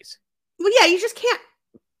 5 days. Well, yeah, you just can't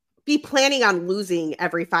be planning on losing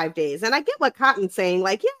every 5 days. And I get what Cotton's saying.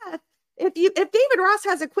 Like, yeah, if David Ross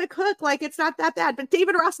has a quick hook, like it's not that bad. But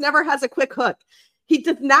David Ross never has a quick hook. He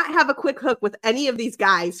does not have a quick hook with any of these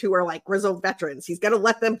guys who are like grizzled veterans. He's going to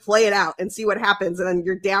let them play it out and see what happens. And then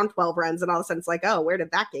you're down 12 runs, and all of a sudden it's like, oh, where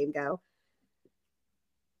did that game go?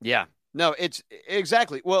 Yeah. No, it's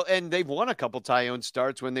exactly. Well, and they've won a couple Taillon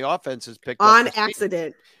starts when the offense has picked on up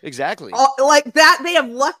accident. Exactly. Like that, they have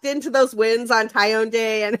lucked into those wins on Taillon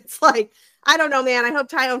Day, and it's like, I don't know, man. I hope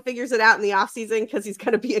Taillon figures it out in the offseason because he's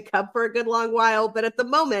going to be a Cub for a good long while. But at the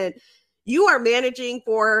moment, you are managing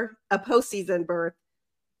for a postseason berth.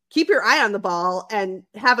 Keep your eye on the ball and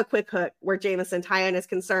have a quick hook where Jameson Taillon is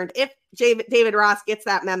concerned. If David Ross gets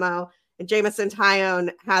that memo, and Jameson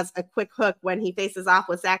Taillon has a quick hook when he faces off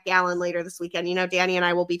with Zach Gallen later this weekend. Danny and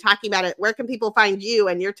I will be talking about it. Where can people find you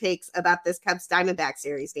and your takes about this Cubs Diamondback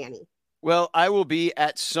series, Danny? Well, I will be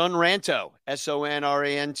at Sonranto,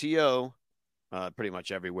 SONRANTO, pretty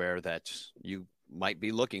much everywhere that you might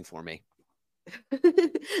be looking for me.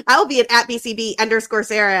 I'll be at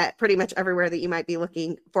BCB_Sarah pretty much everywhere that you might be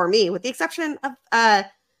looking for me, with the exception of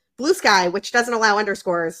Blue Sky, which doesn't allow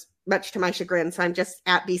underscores, much to my chagrin. So I'm just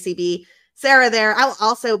at BCB Sarah there. I'll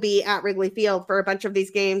also be at Wrigley Field for a bunch of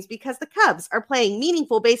these games because the Cubs are playing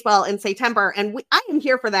meaningful baseball in Seitember, and I am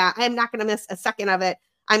here for that. I am not going to miss a second of it.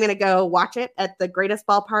 I'm going to go watch it at the greatest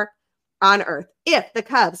ballpark on earth. If the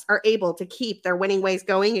Cubs are able to keep their winning ways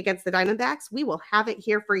going against the Diamondbacks, we will have it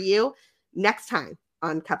here for you next time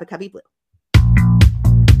on Cup of Cubby Blue.